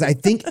miss that, because I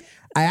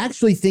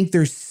actually think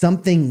there's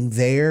something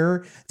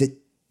there that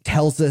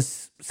tells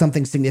us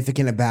something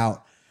significant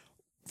about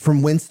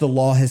from whence the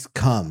law has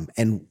come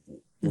and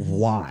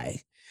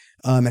why,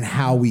 and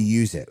how we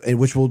use it,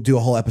 which we'll do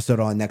a whole episode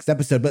on next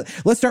episode. But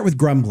let's start with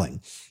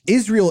grumbling.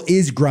 Israel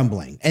is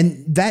grumbling.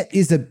 And that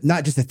is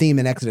not just a theme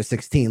in Exodus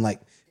 16, like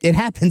it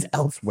happens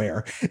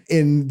elsewhere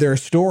in their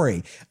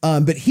story.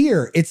 But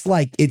here it's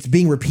like it's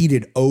being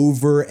repeated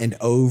over and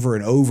over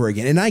and over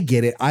again. And I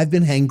get it. I've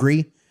been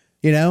hangry,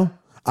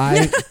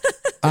 I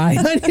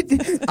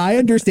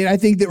understand. I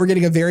think that we're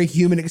getting a very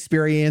human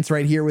experience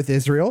right here with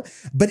Israel,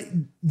 but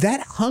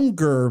that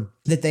hunger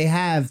that they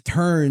have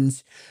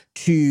turns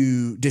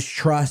to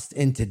distrust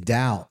and to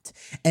doubt.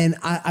 And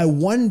I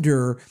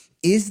wonder,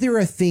 is there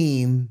a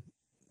theme?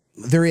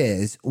 There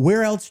is.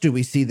 Where else do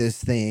we see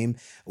this theme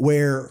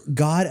where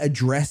God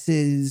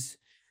addresses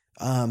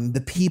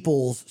the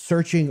people's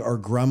searching or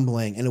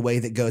grumbling in a way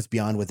that goes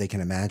beyond what they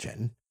can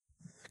imagine?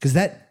 Because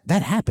that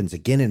happens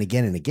again and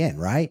again and again,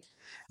 right?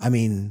 I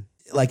mean,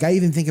 like I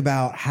even think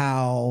about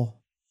how,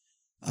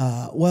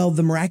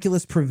 the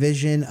miraculous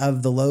provision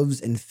of the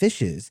loaves and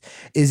fishes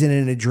isn't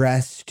an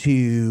address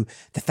to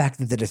the fact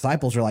that the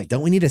disciples are like,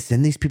 don't we need to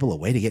send these people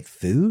away to get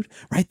food?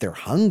 Right? They're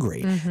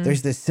hungry. Mm-hmm.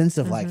 There's this sense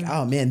of like,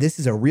 oh man, this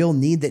is a real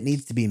need that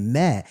needs to be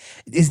met.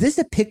 Is this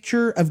a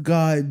picture of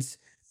God's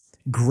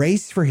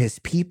grace for his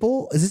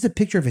people? Is this a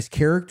picture of his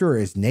character or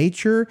his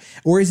nature?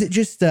 Or is it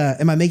just,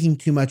 am I making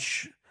too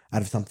much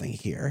out of something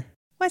here?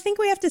 Well, I think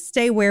we have to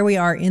stay where we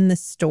are in the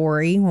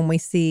story when we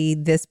see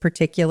this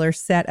particular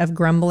set of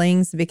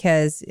grumblings,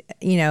 because,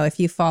 if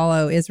you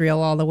follow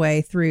Israel all the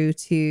way through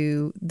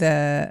to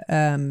the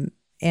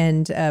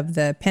end of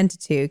the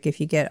Pentateuch, if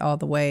you get all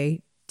the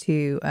way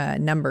to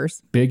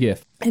Numbers. Big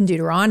if. And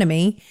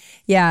Deuteronomy,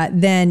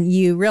 then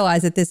you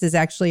realize that this is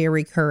actually a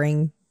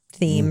recurring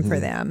theme for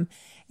them.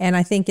 And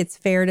I think it's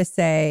fair to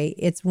say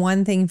it's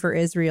one thing for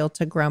Israel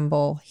to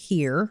grumble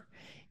here,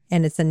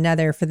 and it's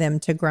another for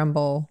them to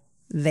grumble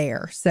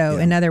there. So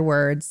in other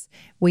words,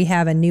 we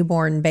have a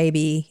newborn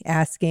baby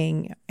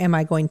asking, am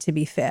I going to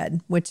be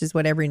fed? Which is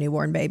what every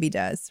newborn baby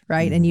does,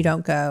 right? And you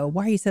don't go,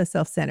 why are you so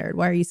self-centered?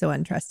 Why are you so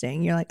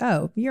untrusting? You're like,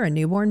 oh, you're a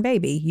newborn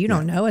baby. You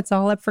don't know. It's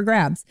all up for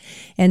grabs.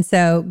 And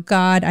so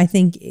God, I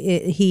think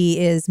he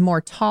is more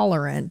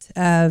tolerant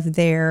of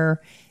their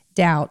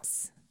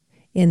doubts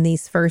in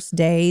these first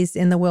days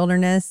in the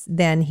wilderness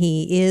than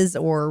he is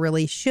or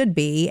really should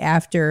be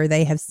after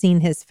they have seen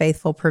his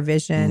faithful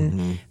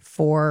provision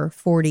for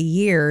 40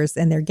 years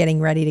and they're getting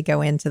ready to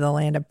go into the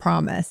land of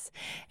promise,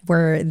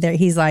 where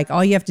he's like,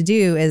 all you have to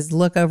do is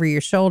look over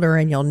your shoulder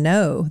and you'll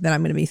know that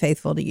I'm going to be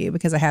faithful to you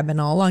because I have been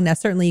all along. Now,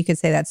 certainly you could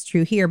say that's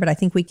true here, but I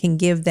think we can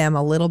give them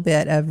a little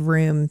bit of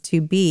room to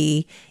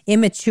be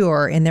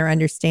immature in their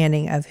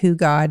understanding of who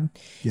God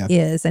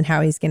is and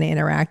how he's going to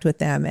interact with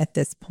them at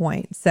this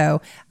point.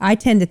 So I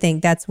tend to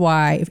think that's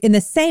why, in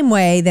the same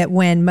way that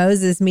when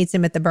Moses meets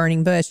him at the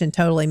burning bush and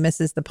totally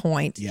misses the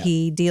point,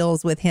 he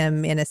deals with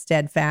him in a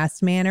steadfast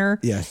manner.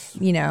 Yes.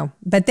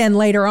 But then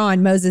later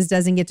on, Moses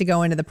doesn't get to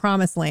go into the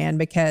promised land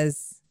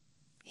because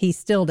he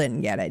still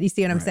didn't get it. You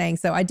see what I'm saying?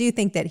 So I do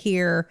think that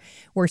here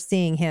we're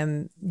seeing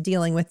him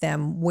dealing with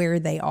them where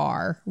they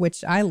are,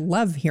 which I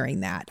love hearing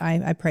that.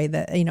 I pray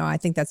that, I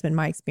think that's been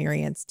my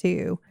experience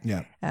too.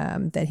 Yeah.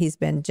 That he's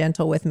been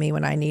gentle with me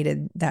when I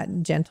needed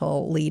that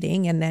gentle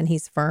leading, and then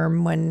he's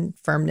firm when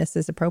firmness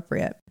is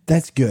appropriate.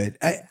 That's good.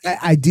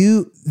 I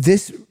do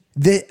this.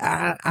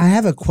 I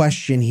have a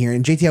question here,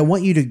 and JT, I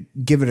want you to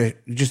give it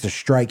just a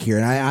strike here.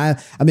 And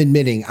I'm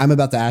admitting I'm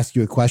about to ask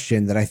you a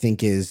question that I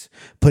think is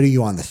putting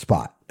you on the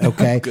spot.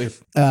 Okay.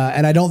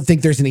 And I don't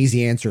think there's an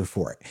easy answer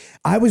for it.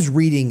 I was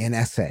reading an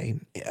essay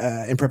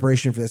in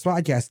preparation for this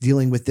podcast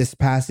dealing with this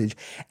passage.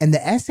 And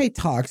the essay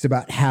talks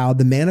about how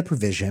the manna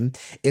provision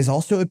is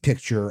also a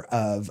picture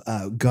of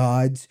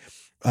God's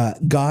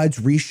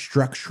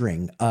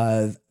restructuring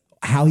of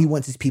how he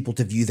wants his people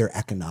to view their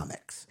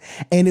economics.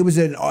 And it was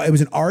an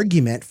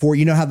argument for,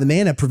 how the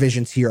manna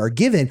provisions here are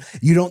given.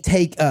 You don't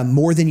take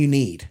more than you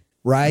need,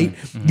 right?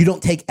 Mm-hmm. You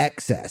don't take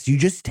excess. You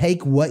just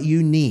take what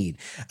you need,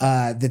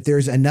 that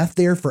there's enough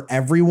there for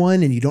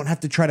everyone, and you don't have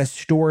to try to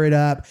store it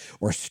up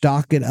or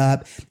stock it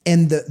up.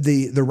 And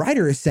the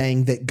writer is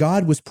saying that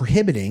God was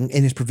prohibiting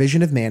in his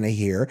provision of manna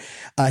here,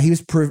 he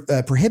was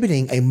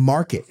prohibiting a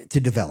market to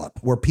develop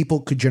where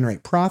people could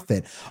generate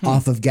profit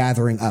off of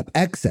gathering up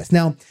excess.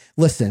 Now,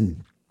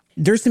 listen,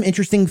 there's some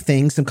interesting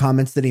things, some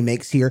comments that he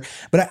makes here,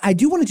 but I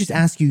do want to just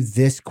ask you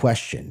this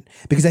question,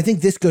 because I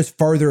think this goes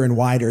farther and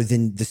wider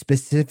than the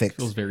specifics.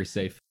 Feels very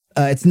safe.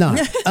 It's not.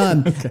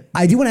 Okay.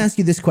 I do want to ask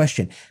you this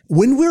question.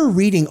 When we're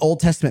reading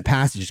Old Testament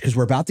passages, because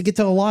we're about to get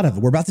to a lot of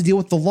it, we're about to deal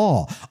with the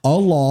law, a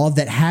law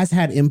that has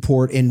had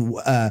import in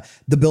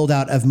the build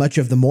out of much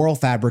of the moral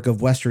fabric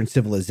of Western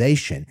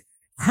civilization.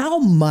 How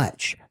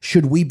much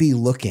should we be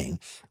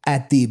looking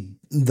at these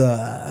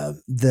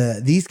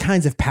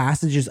kinds of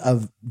passages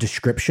of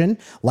description,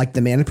 like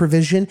the manna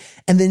provision,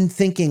 and then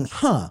thinking,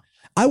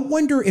 I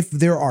wonder if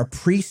there are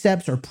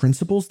precepts or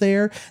principles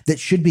there that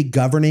should be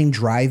governing,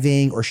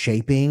 driving, or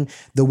shaping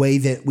the way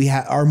that we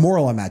have our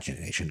moral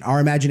imagination, our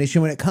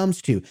imagination when it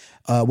comes to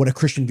what a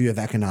Christian view of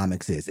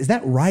economics is. Is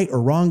that right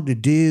or wrong to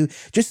do?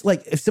 Just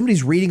like if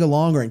somebody's reading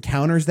along or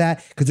encounters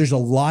that, because there's a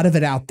lot of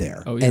it out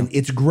there and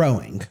it's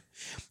growing.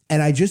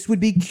 And I just would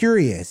be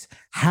curious,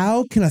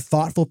 how can a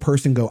thoughtful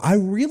person go, I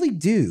really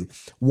do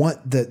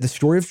want the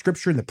story of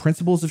Scripture and the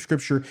principles of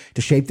Scripture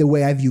to shape the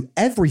way I view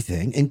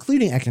everything,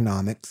 including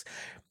economics.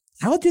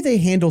 How do they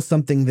handle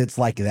something that's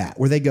like that,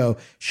 where they go,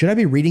 should I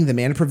be reading the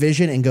manna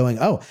provision and going,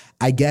 oh,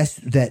 I guess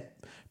that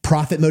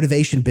profit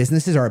motivation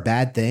businesses are a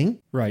bad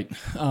thing? Right.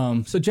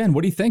 So Jen,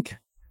 what do you think?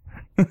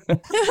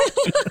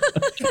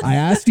 I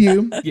asked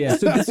you. Yeah,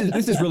 so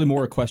this is really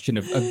more a question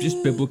of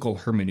just biblical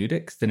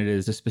hermeneutics than it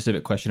is a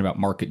specific question about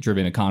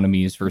market-driven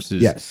economies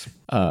versus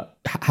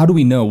how do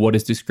we know what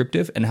is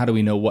descriptive and how do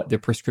we know what the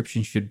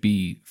prescription should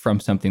be from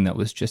something that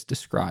was just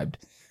described.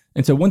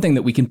 And so one thing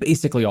that we can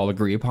basically all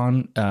agree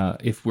upon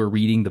if we're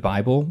reading the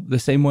Bible the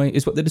same way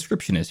is what the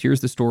description is. Here's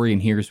the story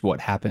and here's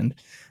what happened.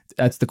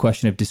 That's the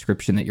question of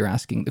description that you're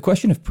asking. The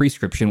question of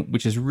prescription,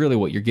 which is really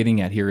what you're getting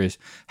at here, is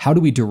how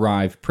do we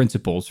derive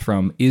principles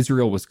from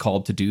Israel was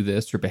called to do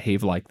this or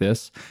behave like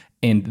this,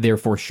 and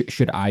therefore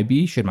should I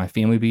be, should my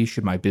family be,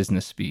 should my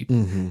business be?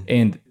 Mm-hmm.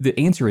 And the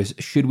answer is,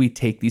 should we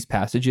take these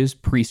passages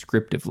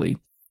prescriptively?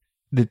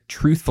 The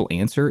truthful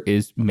answer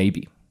is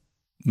maybe.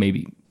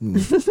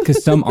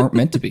 because some aren't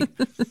meant to be,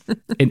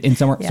 and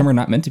some are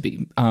not meant to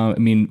be. I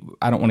mean,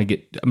 I don't want to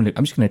get. I'm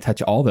just going to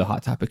touch all the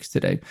hot topics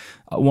today.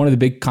 One of the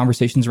big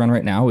conversations around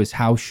right now is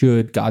how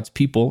should God's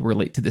people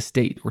relate to the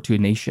state or to a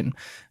nation,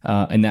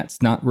 and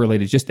that's not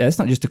related. That's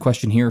not just a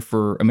question here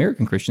for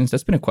American Christians.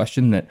 That's been a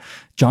question that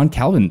John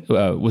Calvin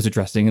was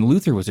addressing and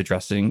Luther was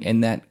addressing,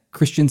 and that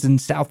Christians in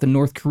South and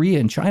North Korea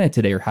and China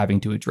today are having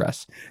to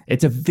address.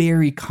 It's a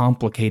very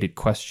complicated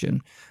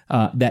question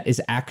that is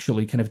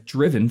actually kind of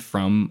driven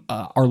from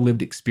our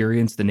lived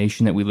experience, the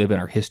nation that we live in,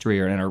 our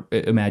history, or in our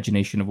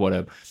imagination of what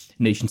a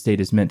nation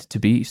state is meant to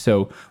be.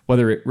 So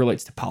whether it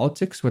relates to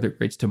politics, whether it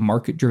relates to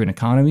market-driven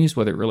economies,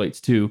 whether it relates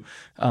to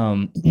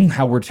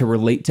how we're to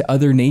relate to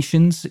other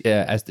nations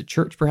as the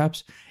church,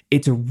 perhaps,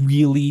 it's a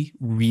really,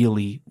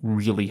 really,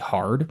 really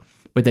hard.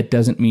 But that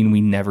doesn't mean we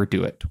never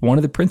do it. One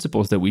of the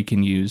principles that we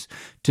can use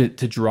to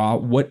draw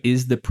what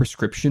is the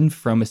prescription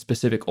from a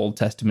specific Old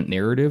Testament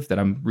narrative that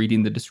I'm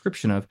reading the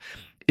description of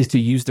is to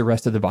use the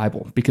rest of the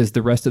Bible, because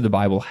the rest of the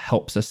Bible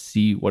helps us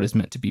see what is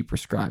meant to be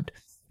prescribed.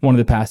 One of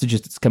the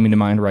passages that's coming to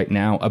mind right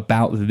now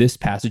about this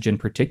passage in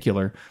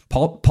particular,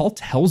 Paul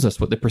tells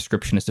us what the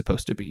prescription is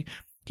supposed to be.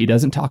 He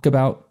doesn't talk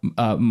about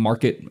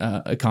market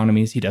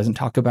economies. He doesn't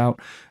talk about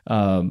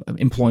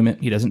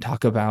employment. He doesn't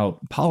talk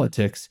about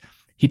politics.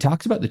 He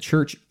talks about the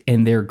church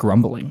and their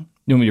grumbling.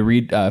 You want me to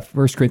read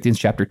 1 Corinthians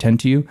chapter 10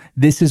 to you?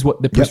 This is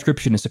what the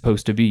prescription is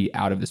supposed to be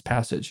out of this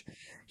passage.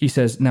 He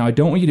says, "Now I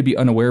don't want you to be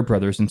unaware,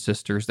 brothers and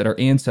sisters, that our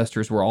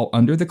ancestors were all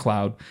under the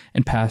cloud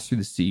and passed through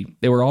the sea.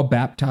 They were all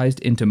baptized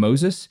into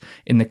Moses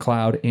in the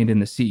cloud and in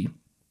the sea.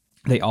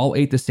 They all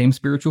ate the same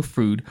spiritual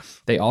food.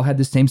 They all had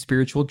the same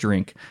spiritual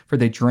drink, for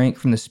they drank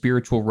from the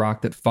spiritual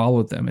rock that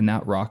followed them, and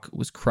that rock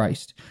was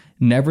Christ.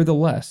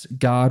 Nevertheless,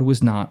 God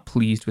was not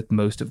pleased with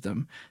most of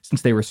them,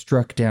 since they were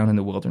struck down in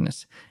the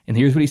wilderness." And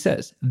here's what he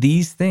says.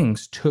 These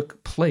things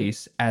took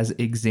place as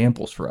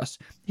examples for us.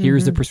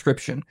 Here's the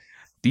prescription.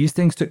 These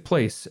things took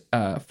place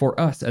for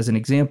us as an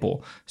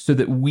example, so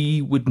that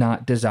we would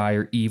not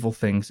desire evil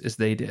things as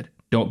they did.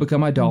 Don't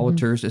become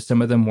idolaters, as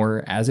some of them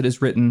were. As it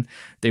is written,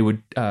 they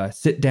would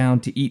sit down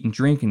to eat and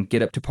drink and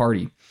get up to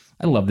party.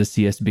 I love the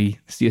CSB.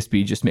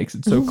 CSB just makes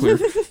it so clear.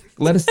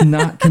 Let us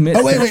not commit.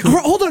 Oh, wait,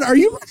 hold on. Are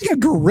you running a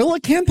guerrilla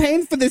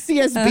campaign for the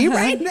CSB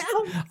right now?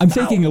 I'm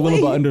taking a little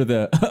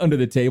bit under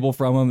the table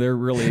from them. They're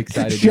really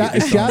excited. Shout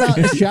out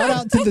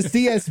to the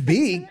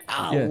CSB.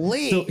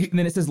 Yeah. So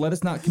then it says, "Let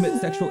us not commit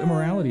sexual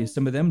immorality, as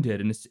some of them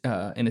did.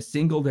 In a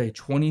single day,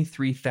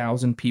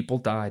 23,000 people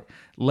died.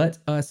 Let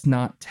us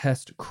not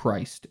test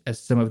Christ, as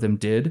some of them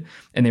did,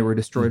 and they were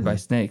destroyed by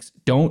snakes.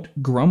 Don't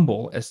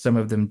grumble, as some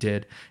of them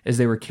did, as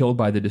they were killed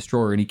by the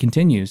destroyer." And he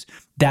continues.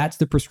 That's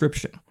the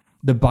prescription.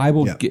 The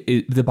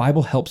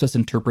Bible helps us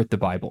interpret the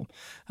Bible.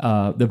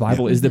 The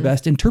Bible is the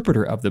best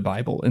interpreter of the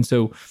Bible. And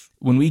so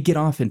when we get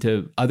off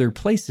into other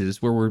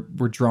places where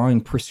we're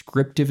drawing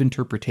prescriptive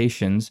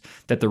interpretations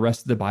that the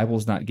rest of the Bible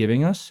is not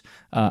giving us,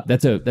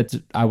 that's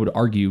I would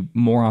argue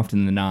more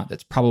often than not,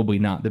 that's probably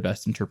not the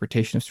best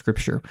interpretation of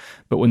Scripture.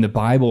 But when the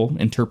Bible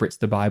interprets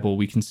the Bible,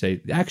 we can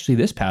say, actually,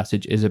 this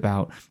passage is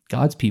about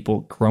God's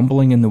people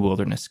grumbling in the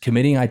wilderness,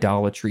 committing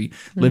idolatry,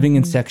 living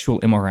in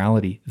sexual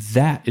immorality.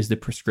 That is the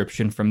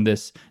prescription from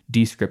this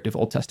descriptive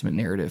Old Testament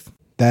narrative.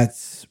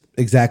 That's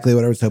exactly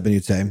what I was hoping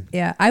you'd say.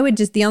 Yeah,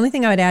 the only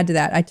thing I would add to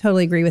that, I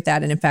totally agree with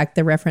that. And in fact,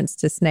 the reference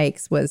to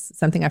snakes was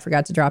something I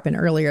forgot to drop in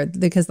earlier,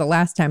 because the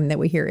last time that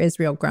we hear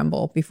Israel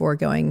grumble before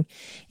going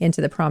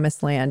into the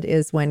promised land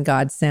is when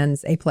God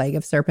sends a plague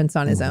of serpents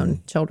on his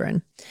own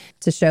children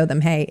to show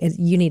them, hey,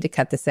 you need to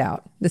cut this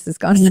out. This has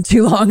gone on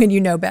too long and you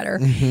know better.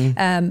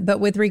 But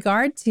with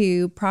regard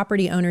to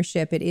property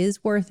ownership, it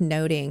is worth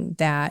noting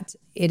that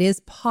it is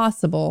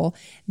possible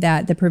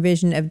that the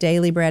provision of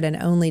daily bread and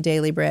only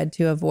daily bread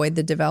to avoid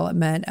the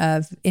development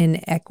of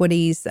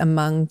inequities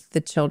among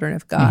the children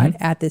of God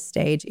at this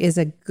stage is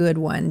a good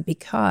one,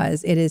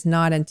 because it is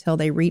not until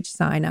they reach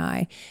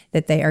Sinai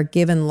that they are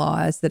given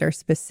laws that are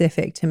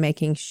specific to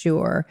making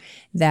sure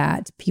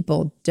that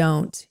people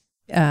don't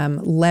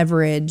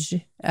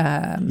leverage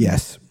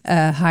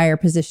a higher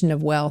position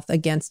of wealth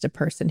against a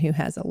person who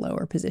has a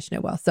lower position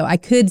of wealth. So I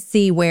could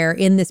see where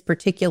in this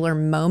particular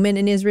moment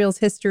in Israel's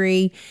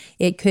history,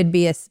 it could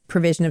be a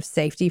provision of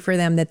safety for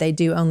them, that they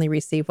do only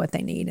receive what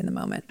they need in the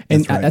moment.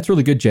 And that's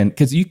really good, Jen,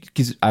 because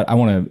I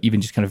want to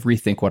even just kind of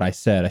rethink what I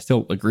said. I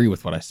still agree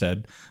with what I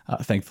said,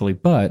 thankfully.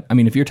 But I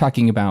mean, if you're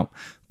talking about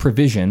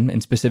provision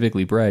and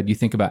specifically bread, you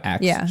think about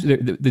Acts. Yeah.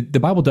 The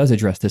Bible does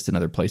address this in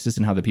other places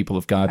and how the people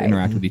of God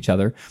interact with each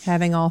other.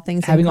 Having all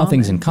things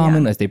in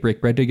common as they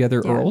break bread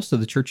together, or also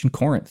the church in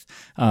Corinth.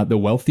 The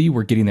wealthy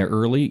were getting there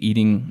early,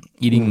 eating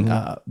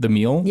the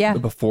meal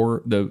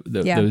before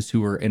those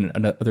who were in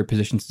other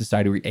positions in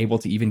society were able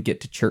to even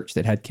get to church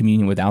that had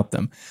communion without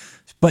them.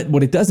 But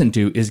what it doesn't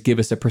do is give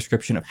us a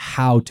prescription of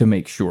how to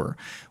make sure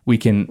we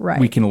can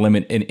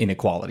limit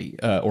inequality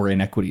or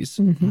inequities.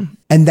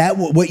 And that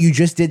what you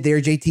just did there,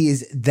 JT,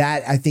 is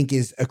that I think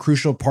is a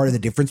crucial part of the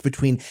difference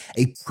between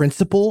a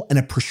principle and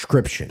a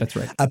prescription. That's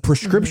right. A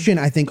prescription,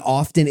 I think,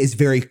 often is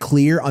very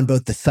clear on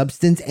both the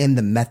substance and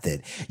the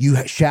method.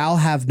 You shall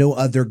have no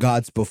other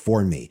gods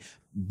before me.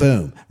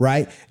 Boom,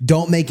 right?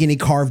 Don't make any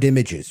carved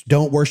images.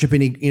 Don't worship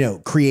any,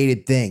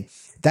 created thing.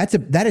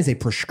 That is a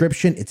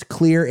prescription. It's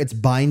clear. It's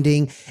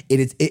binding.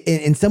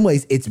 In some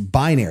ways, it's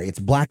binary. It's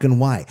black and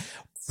white.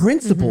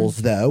 Principles,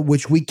 though,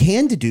 which we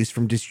can deduce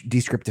from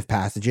descriptive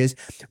passages,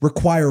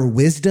 require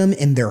wisdom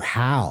in their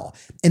how,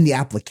 in the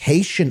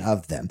application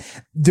of them.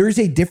 There's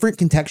a different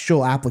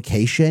contextual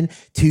application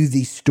to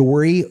the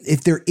story,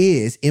 if there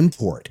is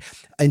import,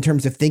 in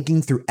terms of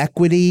thinking through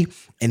equity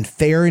and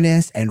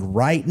fairness and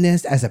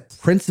rightness as a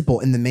principle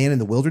in the man in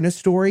the wilderness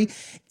story.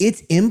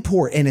 Its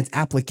import and its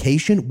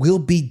application will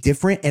be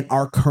different in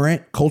our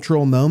current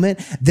cultural moment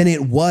than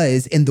it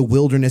was in the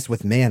wilderness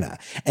with manna.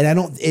 And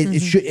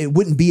it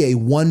wouldn't be a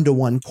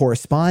one-to-one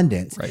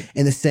correspondence, right,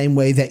 in the same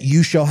way that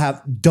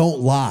don't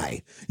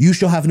lie. You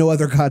shall have no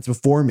other gods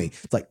before me.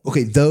 It's like,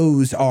 okay,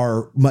 those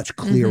are much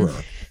clearer.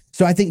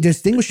 So I think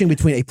distinguishing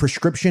between a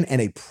prescription and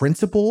a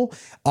principle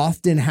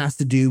often has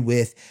to do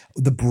with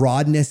the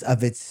broadness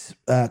of its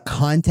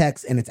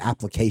context and its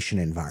application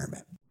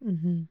environment.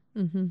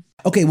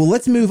 Okay, well,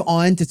 let's move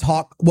on to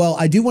talk. Well,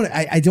 I don't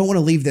want to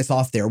leave this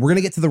off there. We're going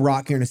to get to the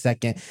rock here in a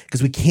second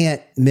because we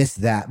can't miss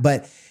that.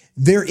 But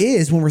there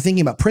is, when we're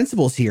thinking about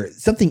principles here,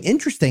 something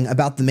interesting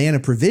about the manna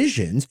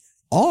provisions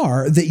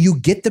are that you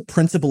get the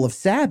principle of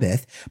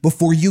Sabbath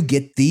before you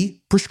get the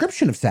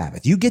prescription of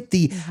Sabbath. You get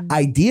the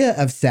idea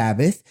of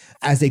Sabbath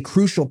as a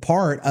crucial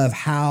part of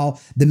how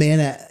the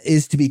manna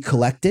is to be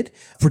collected,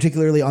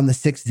 particularly on the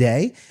sixth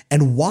day,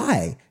 and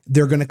why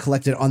they're going to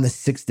collect it on the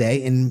sixth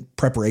day in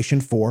preparation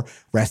for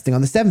resting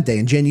on the seventh day.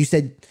 And Jen, you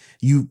said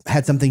you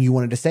had something you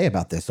wanted to say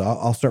about this. So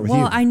I'll start with you.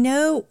 Well, I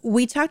know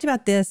we talked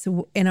about this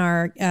in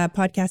our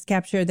podcast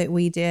capture that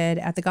we did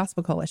at the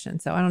Gospel Coalition.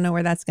 So I don't know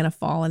where that's going to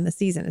fall in the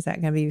season. Is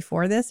that going to be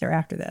before this or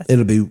after this?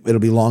 It'll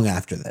be long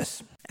after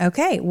this.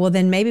 Okay, well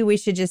then maybe we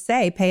should just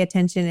say pay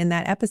attention in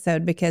that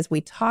episode because we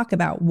talk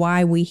about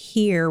why we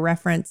hear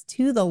reference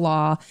to the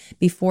law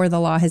before the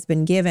law has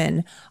been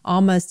given,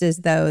 almost as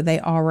though they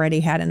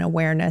already had an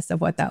awareness of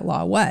what that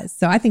law was.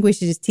 So I think we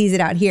should just tease it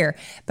out here.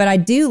 But I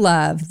do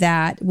love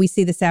that we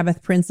see the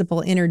Sabbath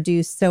principle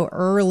introduced so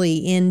early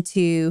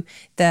into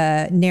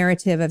the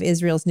narrative of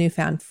Israel's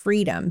newfound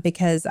freedom,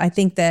 because I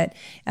think that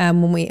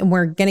when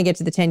we're going to get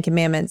to the Ten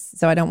Commandments,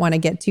 so I don't want to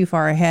get too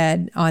far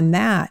ahead on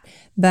that.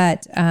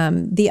 But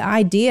the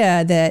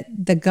idea that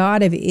the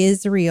God of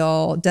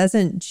Israel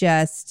doesn't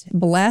just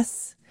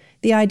bless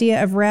the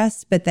idea of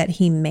rest, but that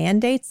he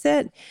mandates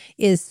it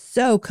is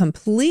so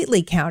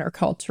completely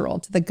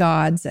countercultural to the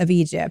gods of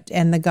Egypt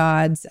and the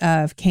gods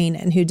of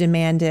Canaan who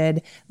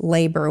demanded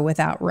labor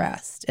without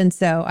rest. And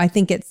so I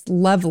think it's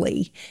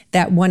lovely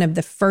that one of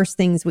the first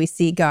things we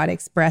see God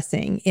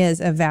expressing is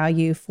a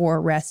value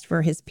for rest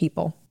for his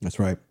people. That's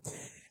right.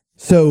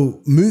 So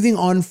moving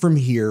on from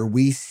here,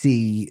 we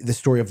see the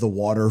story of the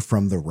water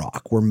from the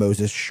rock, where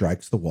Moses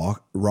strikes the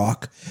rock,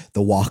 not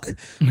the walk,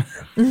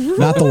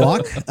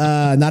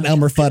 not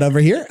Elmer Fudd over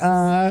here.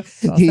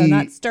 Also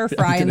not stir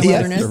fry in the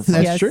wilderness.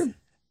 That's true.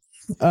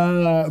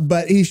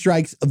 But he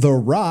strikes the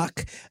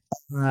rock,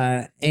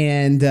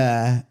 and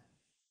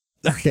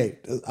okay,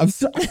 I'm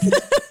sorry.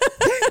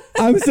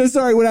 I'm so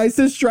sorry. When I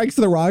said strikes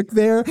the rock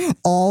there,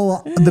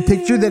 the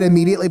picture that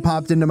immediately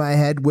popped into my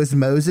head was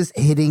Moses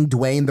hitting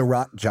Dwayne "The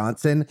Rock"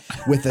 Johnson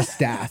with a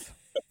staff.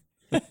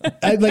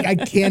 I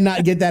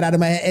cannot get that out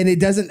of my head. And it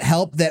doesn't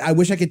help that I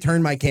wish I could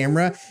turn my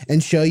camera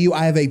and show you.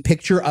 I have a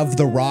picture of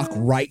The Rock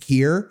right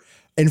here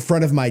in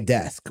front of my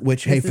desk,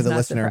 which, hey, for the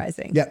listener.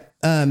 Surprising. Yep.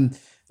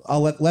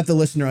 I'll let the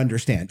listener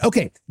understand.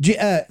 Okay.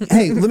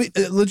 Hey,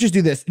 let's just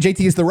do this.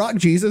 JT, is The Rock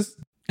Jesus?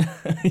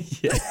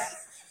 Yes.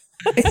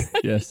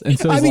 Yes, and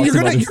so I mean,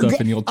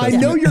 stuff in the Old Testament. I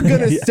know you're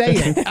gonna say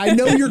it. I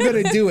know you're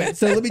gonna do it.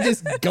 So let me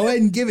just go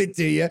ahead and give it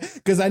to you,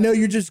 because I know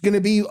you're just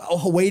gonna be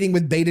waiting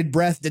with bated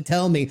breath to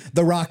tell me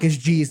The Rock is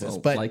Jesus. Well,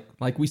 but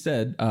like we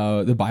said,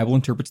 the Bible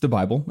interprets the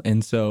Bible,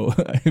 and so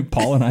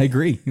Paul and I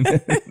agree.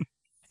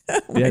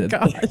 Oh my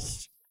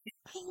gosh!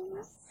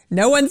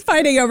 No one's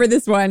fighting over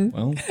this one.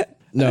 Well.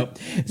 No.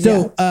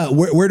 So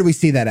where do we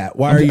see that at?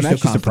 Why are you so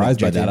actually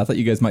surprised by that? I thought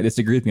you guys might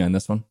disagree with me on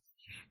this one.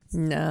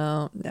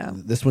 No.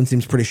 This one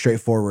seems pretty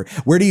straightforward.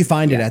 Where do you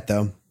find it at,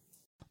 though?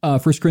 1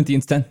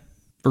 Corinthians 10,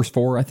 verse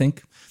 4, I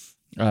think.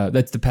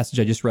 That's the passage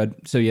I just read.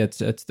 So yeah,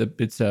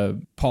 it's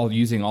Paul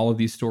using all of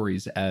these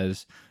stories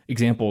as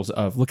examples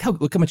of look how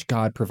much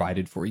God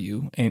provided for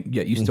you, and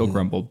yet you still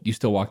grumbled, you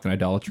still walked in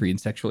idolatry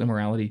and sexual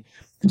immorality.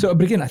 So,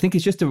 but again, I think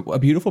it's just a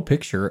beautiful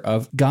picture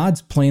of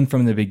God's plan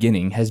from the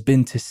beginning has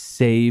been to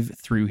save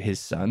through His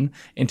Son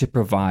and to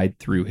provide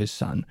through His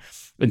Son.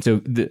 And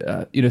so,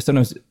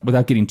 sometimes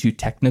without getting too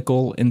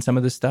technical in some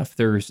of this stuff,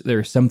 there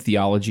are some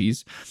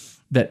theologies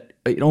that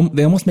they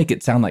almost make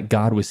it sound like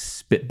God was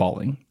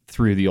spitballing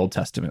through the Old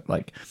Testament.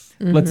 Like,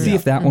 let's see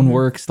if that one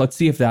works. Let's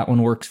see if that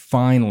one works.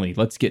 Finally,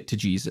 let's get to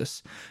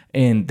Jesus.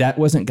 And that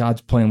wasn't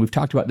God's plan. We've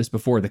talked about this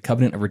before. The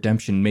covenant of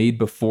redemption made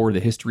before the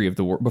history of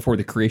before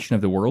the creation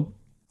of the world.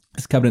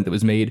 This covenant that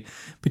was made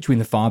between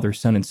the Father,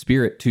 Son, and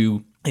Spirit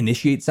to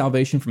initiate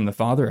salvation from the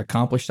Father,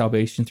 accomplish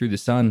salvation through the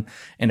Son,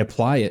 and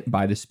apply it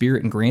by the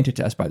Spirit and grant it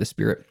to us by the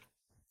Spirit.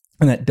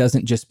 And that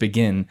doesn't just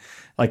begin,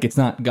 like it's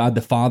not God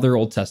the Father,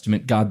 Old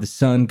Testament, God the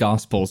Son,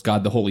 Gospels,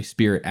 God the Holy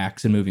Spirit,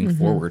 Acts and moving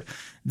forward.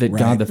 That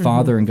God the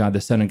Father and God the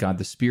Son and God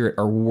the Spirit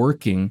are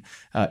working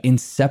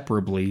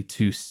inseparably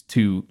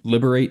to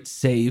liberate,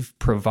 save,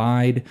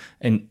 provide,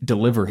 and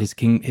deliver his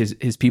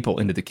people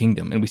into the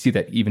kingdom. And we see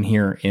that even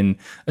here in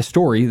a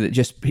story that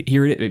just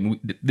here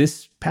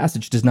this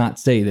passage does not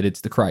say that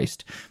it's the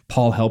Christ.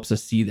 Paul helps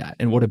us see that.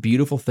 And what a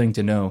beautiful thing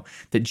to know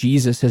that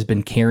Jesus has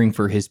been caring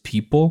for his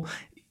people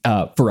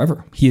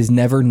forever. He has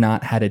never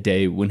not had a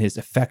day when his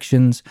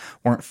affections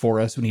weren't for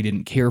us, when he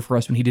didn't care for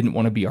us, when he didn't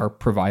want to be our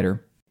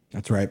provider.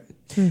 That's right.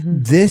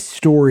 This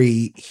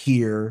story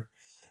here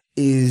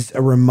is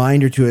a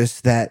reminder to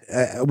us that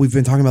we've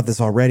been talking about this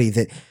already,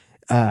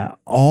 that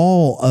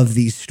all of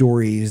these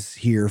stories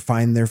here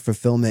find their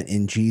fulfillment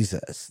in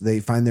Jesus. They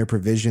find their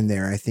provision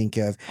there. I think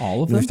of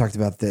all of them. We've talked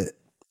about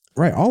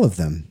right, all of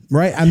them.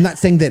 Right. I'm not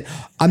saying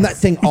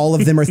all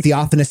of them are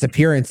theophanous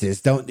appearances.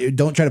 Don't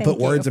try to put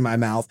words in my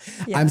mouth.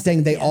 Yeah. I'm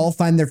saying they all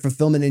find their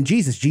fulfillment in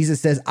Jesus.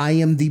 Jesus says, I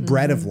am the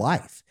bread of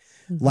life.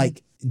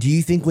 Like, do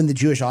you think when the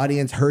Jewish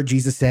audience heard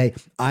Jesus say,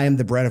 I am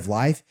the bread of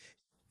life,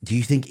 do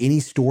you think any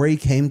story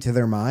came to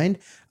their mind?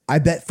 I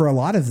bet for a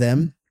lot of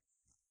them,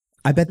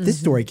 this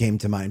story came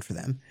to mind for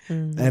them.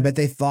 And I bet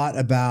they thought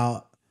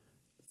about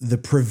the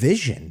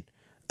provision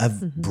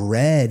of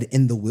bread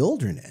in the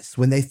wilderness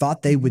when they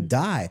thought they would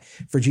die.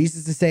 For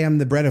Jesus to say, I'm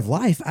the bread of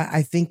life,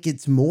 I think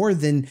it's more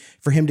than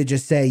for him to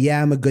just say,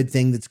 yeah, I'm a good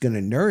thing that's going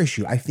to nourish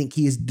you. I think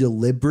he is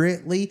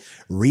deliberately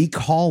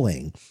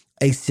recalling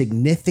a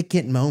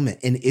significant moment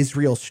in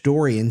Israel's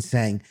story and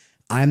saying,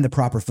 I'm the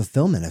proper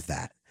fulfillment of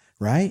that,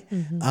 right?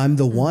 I'm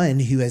the one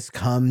who has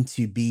come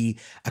to be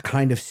a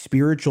kind of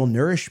spiritual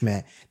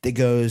nourishment that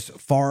goes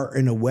far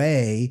and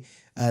away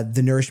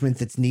the nourishment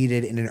that's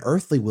needed in an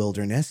earthly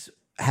wilderness,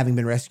 having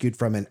been rescued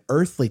from an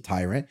earthly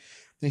tyrant.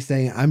 He's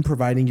saying, I'm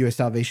providing you a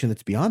salvation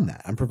that's beyond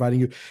that. I'm providing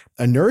you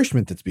a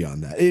nourishment that's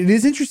beyond that. It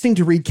is interesting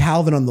to read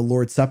Calvin on the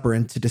Lord's Supper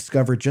and to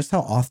discover just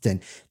how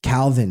often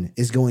Calvin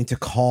is going to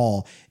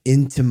call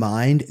into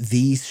mind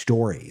these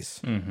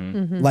stories,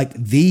 like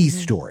these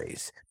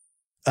stories,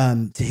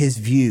 to his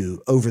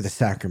view over the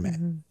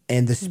sacrament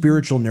and the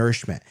spiritual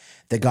nourishment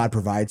that God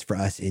provides for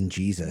us in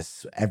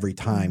Jesus every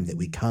time that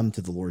we come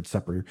to the Lord's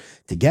Supper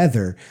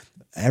together.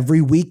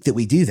 Every week that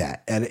we do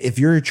that. And if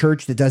you're a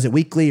church that does it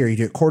weekly or you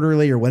do it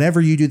quarterly or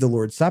whenever you do the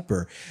Lord's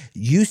Supper,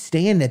 you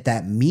stand at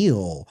that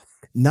meal,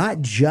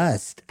 not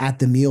just at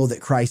the meal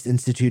that Christ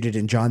instituted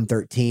in John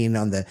 13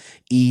 on the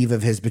eve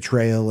of his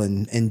betrayal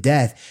and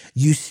death.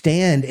 You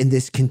stand in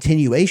this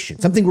continuation,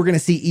 something we're going to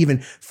see even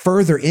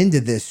further into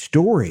this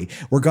story,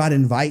 where God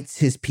invites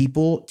his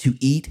people to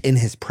eat in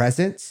his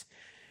presence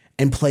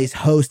and plays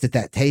host at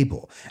that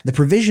table. The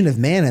provision of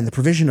manna and the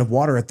provision of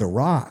water at the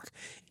rock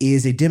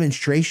is a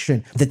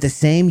demonstration that the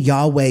same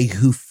Yahweh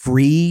who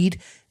freed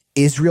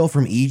Israel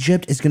from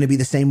Egypt is going to be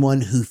the same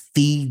one who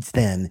feeds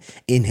them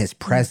in his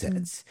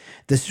presence.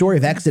 The story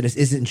of Exodus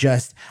isn't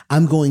just,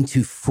 I'm going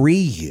to free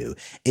you.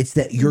 It's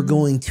that you're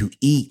going to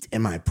eat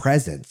in my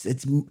presence.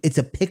 It's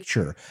a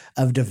picture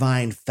of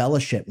divine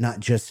fellowship,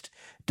 not just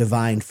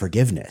divine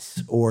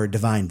forgiveness or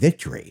divine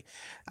victory.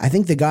 I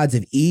think the gods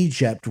of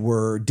Egypt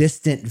were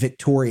distant,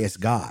 victorious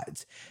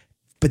gods,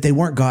 but they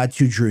weren't gods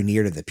who drew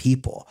near to the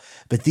people.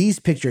 But these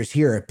pictures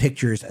here are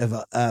pictures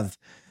of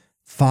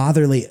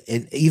fatherly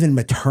and even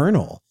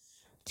maternal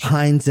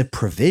kinds of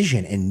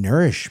provision and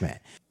nourishment.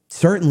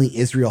 Certainly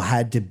Israel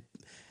had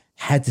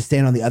to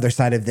stand on the other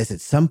side of this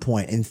at some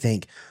point and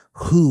think,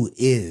 who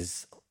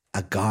is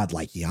a God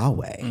like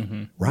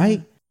Yahweh,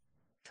 right?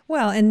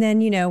 Well, and then,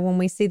 when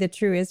we see the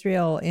true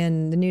Israel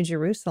in the New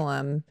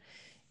Jerusalem,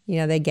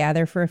 they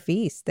gather for a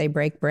feast, they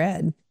break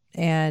bread.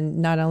 And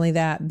not only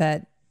that,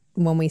 but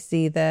when we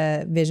see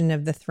the vision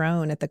of the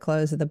throne at the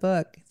close of the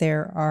book,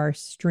 there are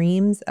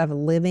streams of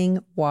living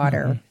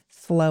water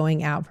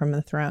flowing out from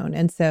the throne.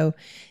 And so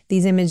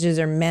these images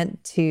are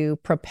meant to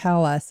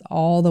propel us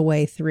all the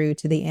way through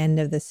to the end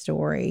of the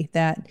story,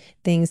 that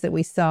things that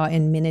we saw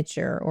in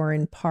miniature or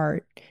in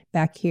part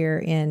back here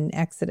in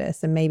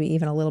Exodus, and maybe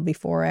even a little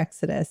before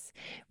Exodus,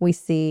 we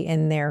see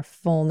in their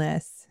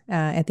fullness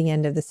at the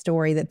end of the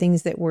story, that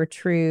things that were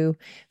true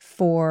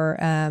for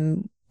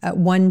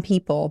one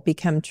people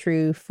become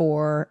true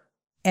for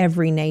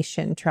every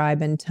nation,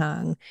 tribe, and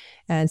tongue.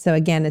 And so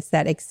again, it's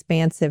that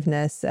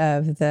expansiveness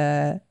of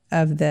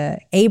the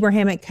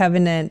Abrahamic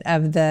covenant,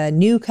 of the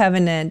new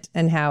covenant,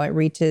 and how it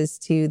reaches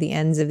to the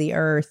ends of the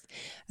earth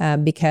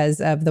because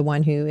of the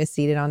one who is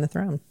seated on the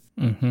throne.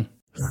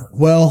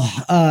 Well,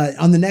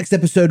 on the next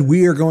episode,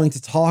 we are going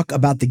to talk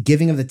about the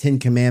giving of the 10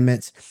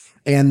 Commandments.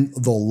 and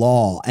the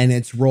law and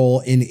its role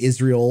in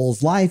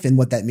Israel's life and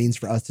what that means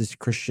for us as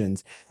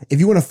Christians. If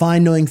you want to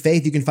find Knowing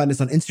Faith, you can find us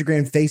on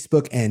Instagram,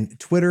 Facebook, and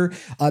Twitter.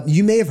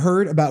 You may have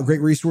heard about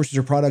great resources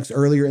or products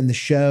earlier in the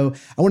show.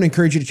 I want to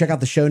encourage you to check out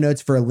the show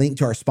notes for a link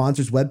to our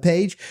sponsors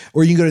webpage,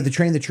 or you can go to the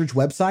Train the Church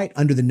website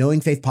under the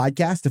Knowing Faith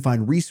podcast to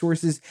find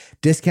resources,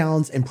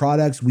 discounts, and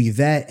products we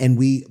vet and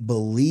we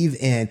believe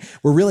in.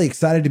 We're really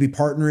excited to be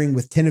partnering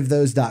with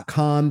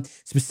 10ofthose.com,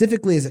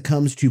 specifically as it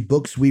comes to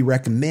books we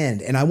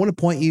recommend. And I want to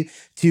point you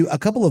to a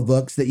couple of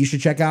books that you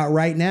should check out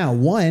right now.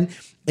 One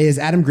is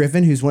Adam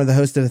Griffin, who's one of the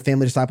hosts of the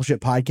Family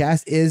Discipleship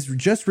podcast, is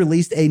just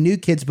released a new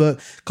kids book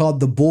called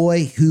The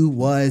Boy Who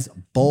Was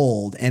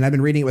Bold. And I've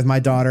been reading it with my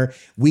daughter.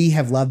 We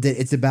have loved it.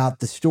 It's about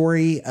the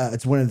story.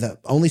 It's one of the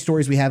only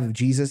stories we have of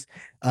Jesus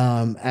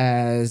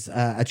as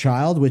a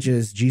child, which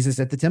is Jesus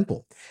at the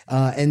temple.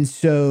 And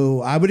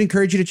so I would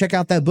encourage you to check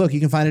out that book. You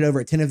can find it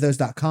over at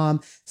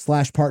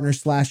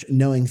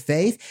 10ofthose.com/partner/knowing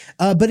faith.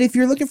 But if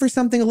you're looking for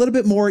something a little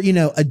bit more,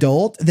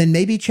 adult, then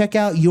maybe check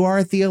out You Are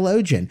a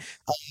Theologian,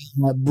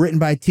 written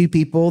by two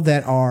people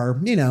that are,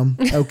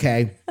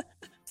 okay.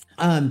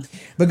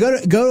 But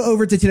go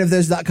over to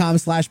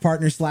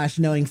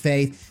 10ofthose.com/partner/knowing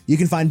faith. You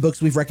can find books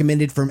we've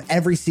recommended from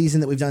every season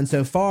that we've done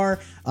so far.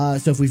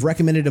 So if we've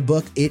recommended a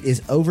book, it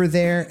is over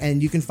there,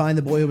 and you can find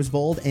The Boy Who Was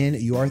Bold and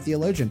You Are a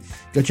Theologian.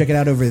 Go check it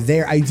out over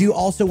there. I do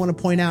also want to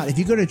point out, if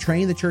you go to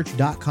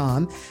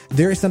trainthechurch.com,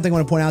 there is something I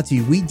want to point out to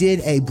you. We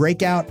did a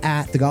breakout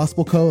at the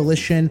Gospel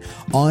Coalition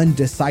on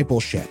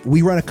discipleship.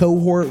 We run a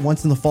cohort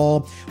once in the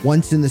fall,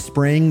 once in the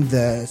spring.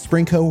 The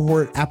spring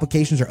cohort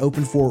applications are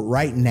open for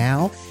right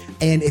now.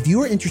 And if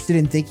you are interested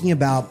in thinking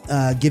about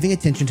giving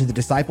attention to the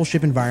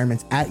discipleship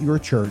environments at your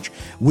church,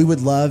 we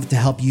would love to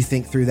help you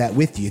think through that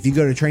with you. If you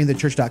go to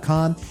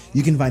trainthechurch.com,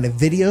 you can find a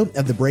video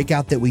of the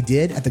breakout that we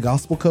did at the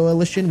Gospel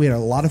Coalition. We had a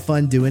lot of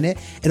fun doing it.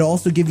 It'll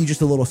also give you just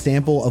a little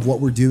sample of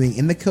what we're doing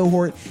in the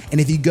cohort. And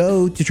if you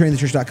go to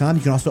trainthechurch.com,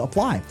 you can also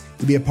apply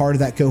to be a part of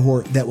that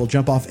cohort that will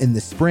jump off in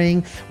the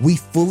spring. We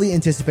fully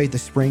anticipate the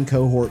spring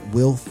cohort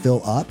will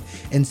fill up.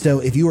 And so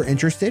if you are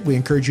interested, we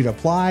encourage you to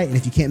apply. And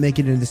if you can't make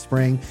it into the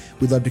spring,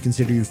 we'd love to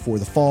consider you for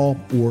the fall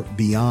or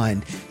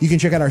beyond. You can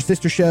check out our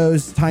sister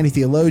shows, Tiny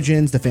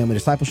Theologians, the Family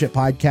Discipleship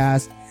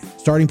podcast,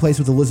 Starting Place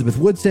with Elizabeth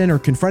Woodson, or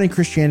Confronting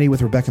Christianity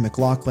with Rebecca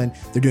McLaughlin.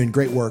 They're doing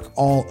great work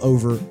all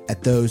over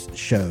at those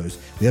shows.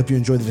 We hope you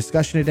enjoy the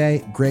discussion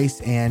today.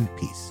 Grace and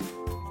peace.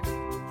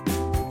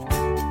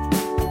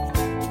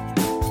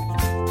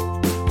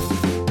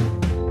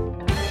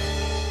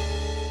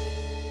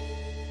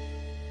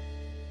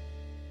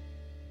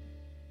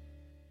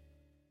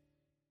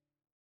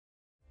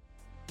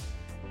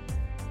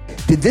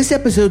 Did this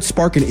episode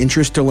spark an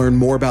interest to learn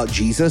more about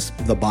Jesus,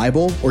 the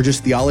Bible, or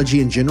just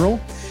theology in general?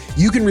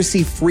 You can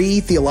receive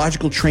free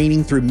theological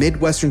training through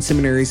Midwestern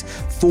Seminary's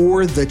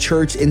For the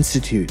Church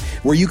Institute,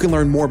 where you can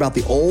learn more about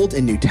the Old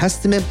and New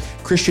Testament,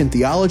 Christian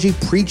theology,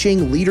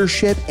 preaching,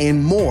 leadership,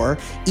 and more,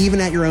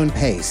 even at your own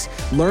pace.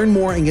 Learn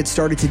more and get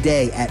started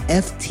today at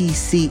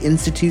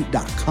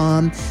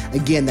ftcinstitute.com.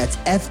 Again, that's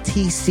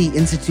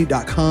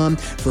ftcinstitute.com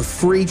for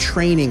free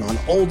training on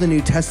Old and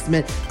New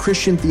Testament,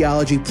 Christian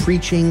theology,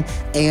 preaching,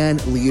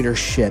 and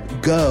leadership.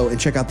 Go and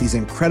check out these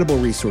incredible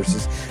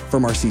resources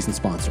from our season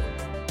sponsor.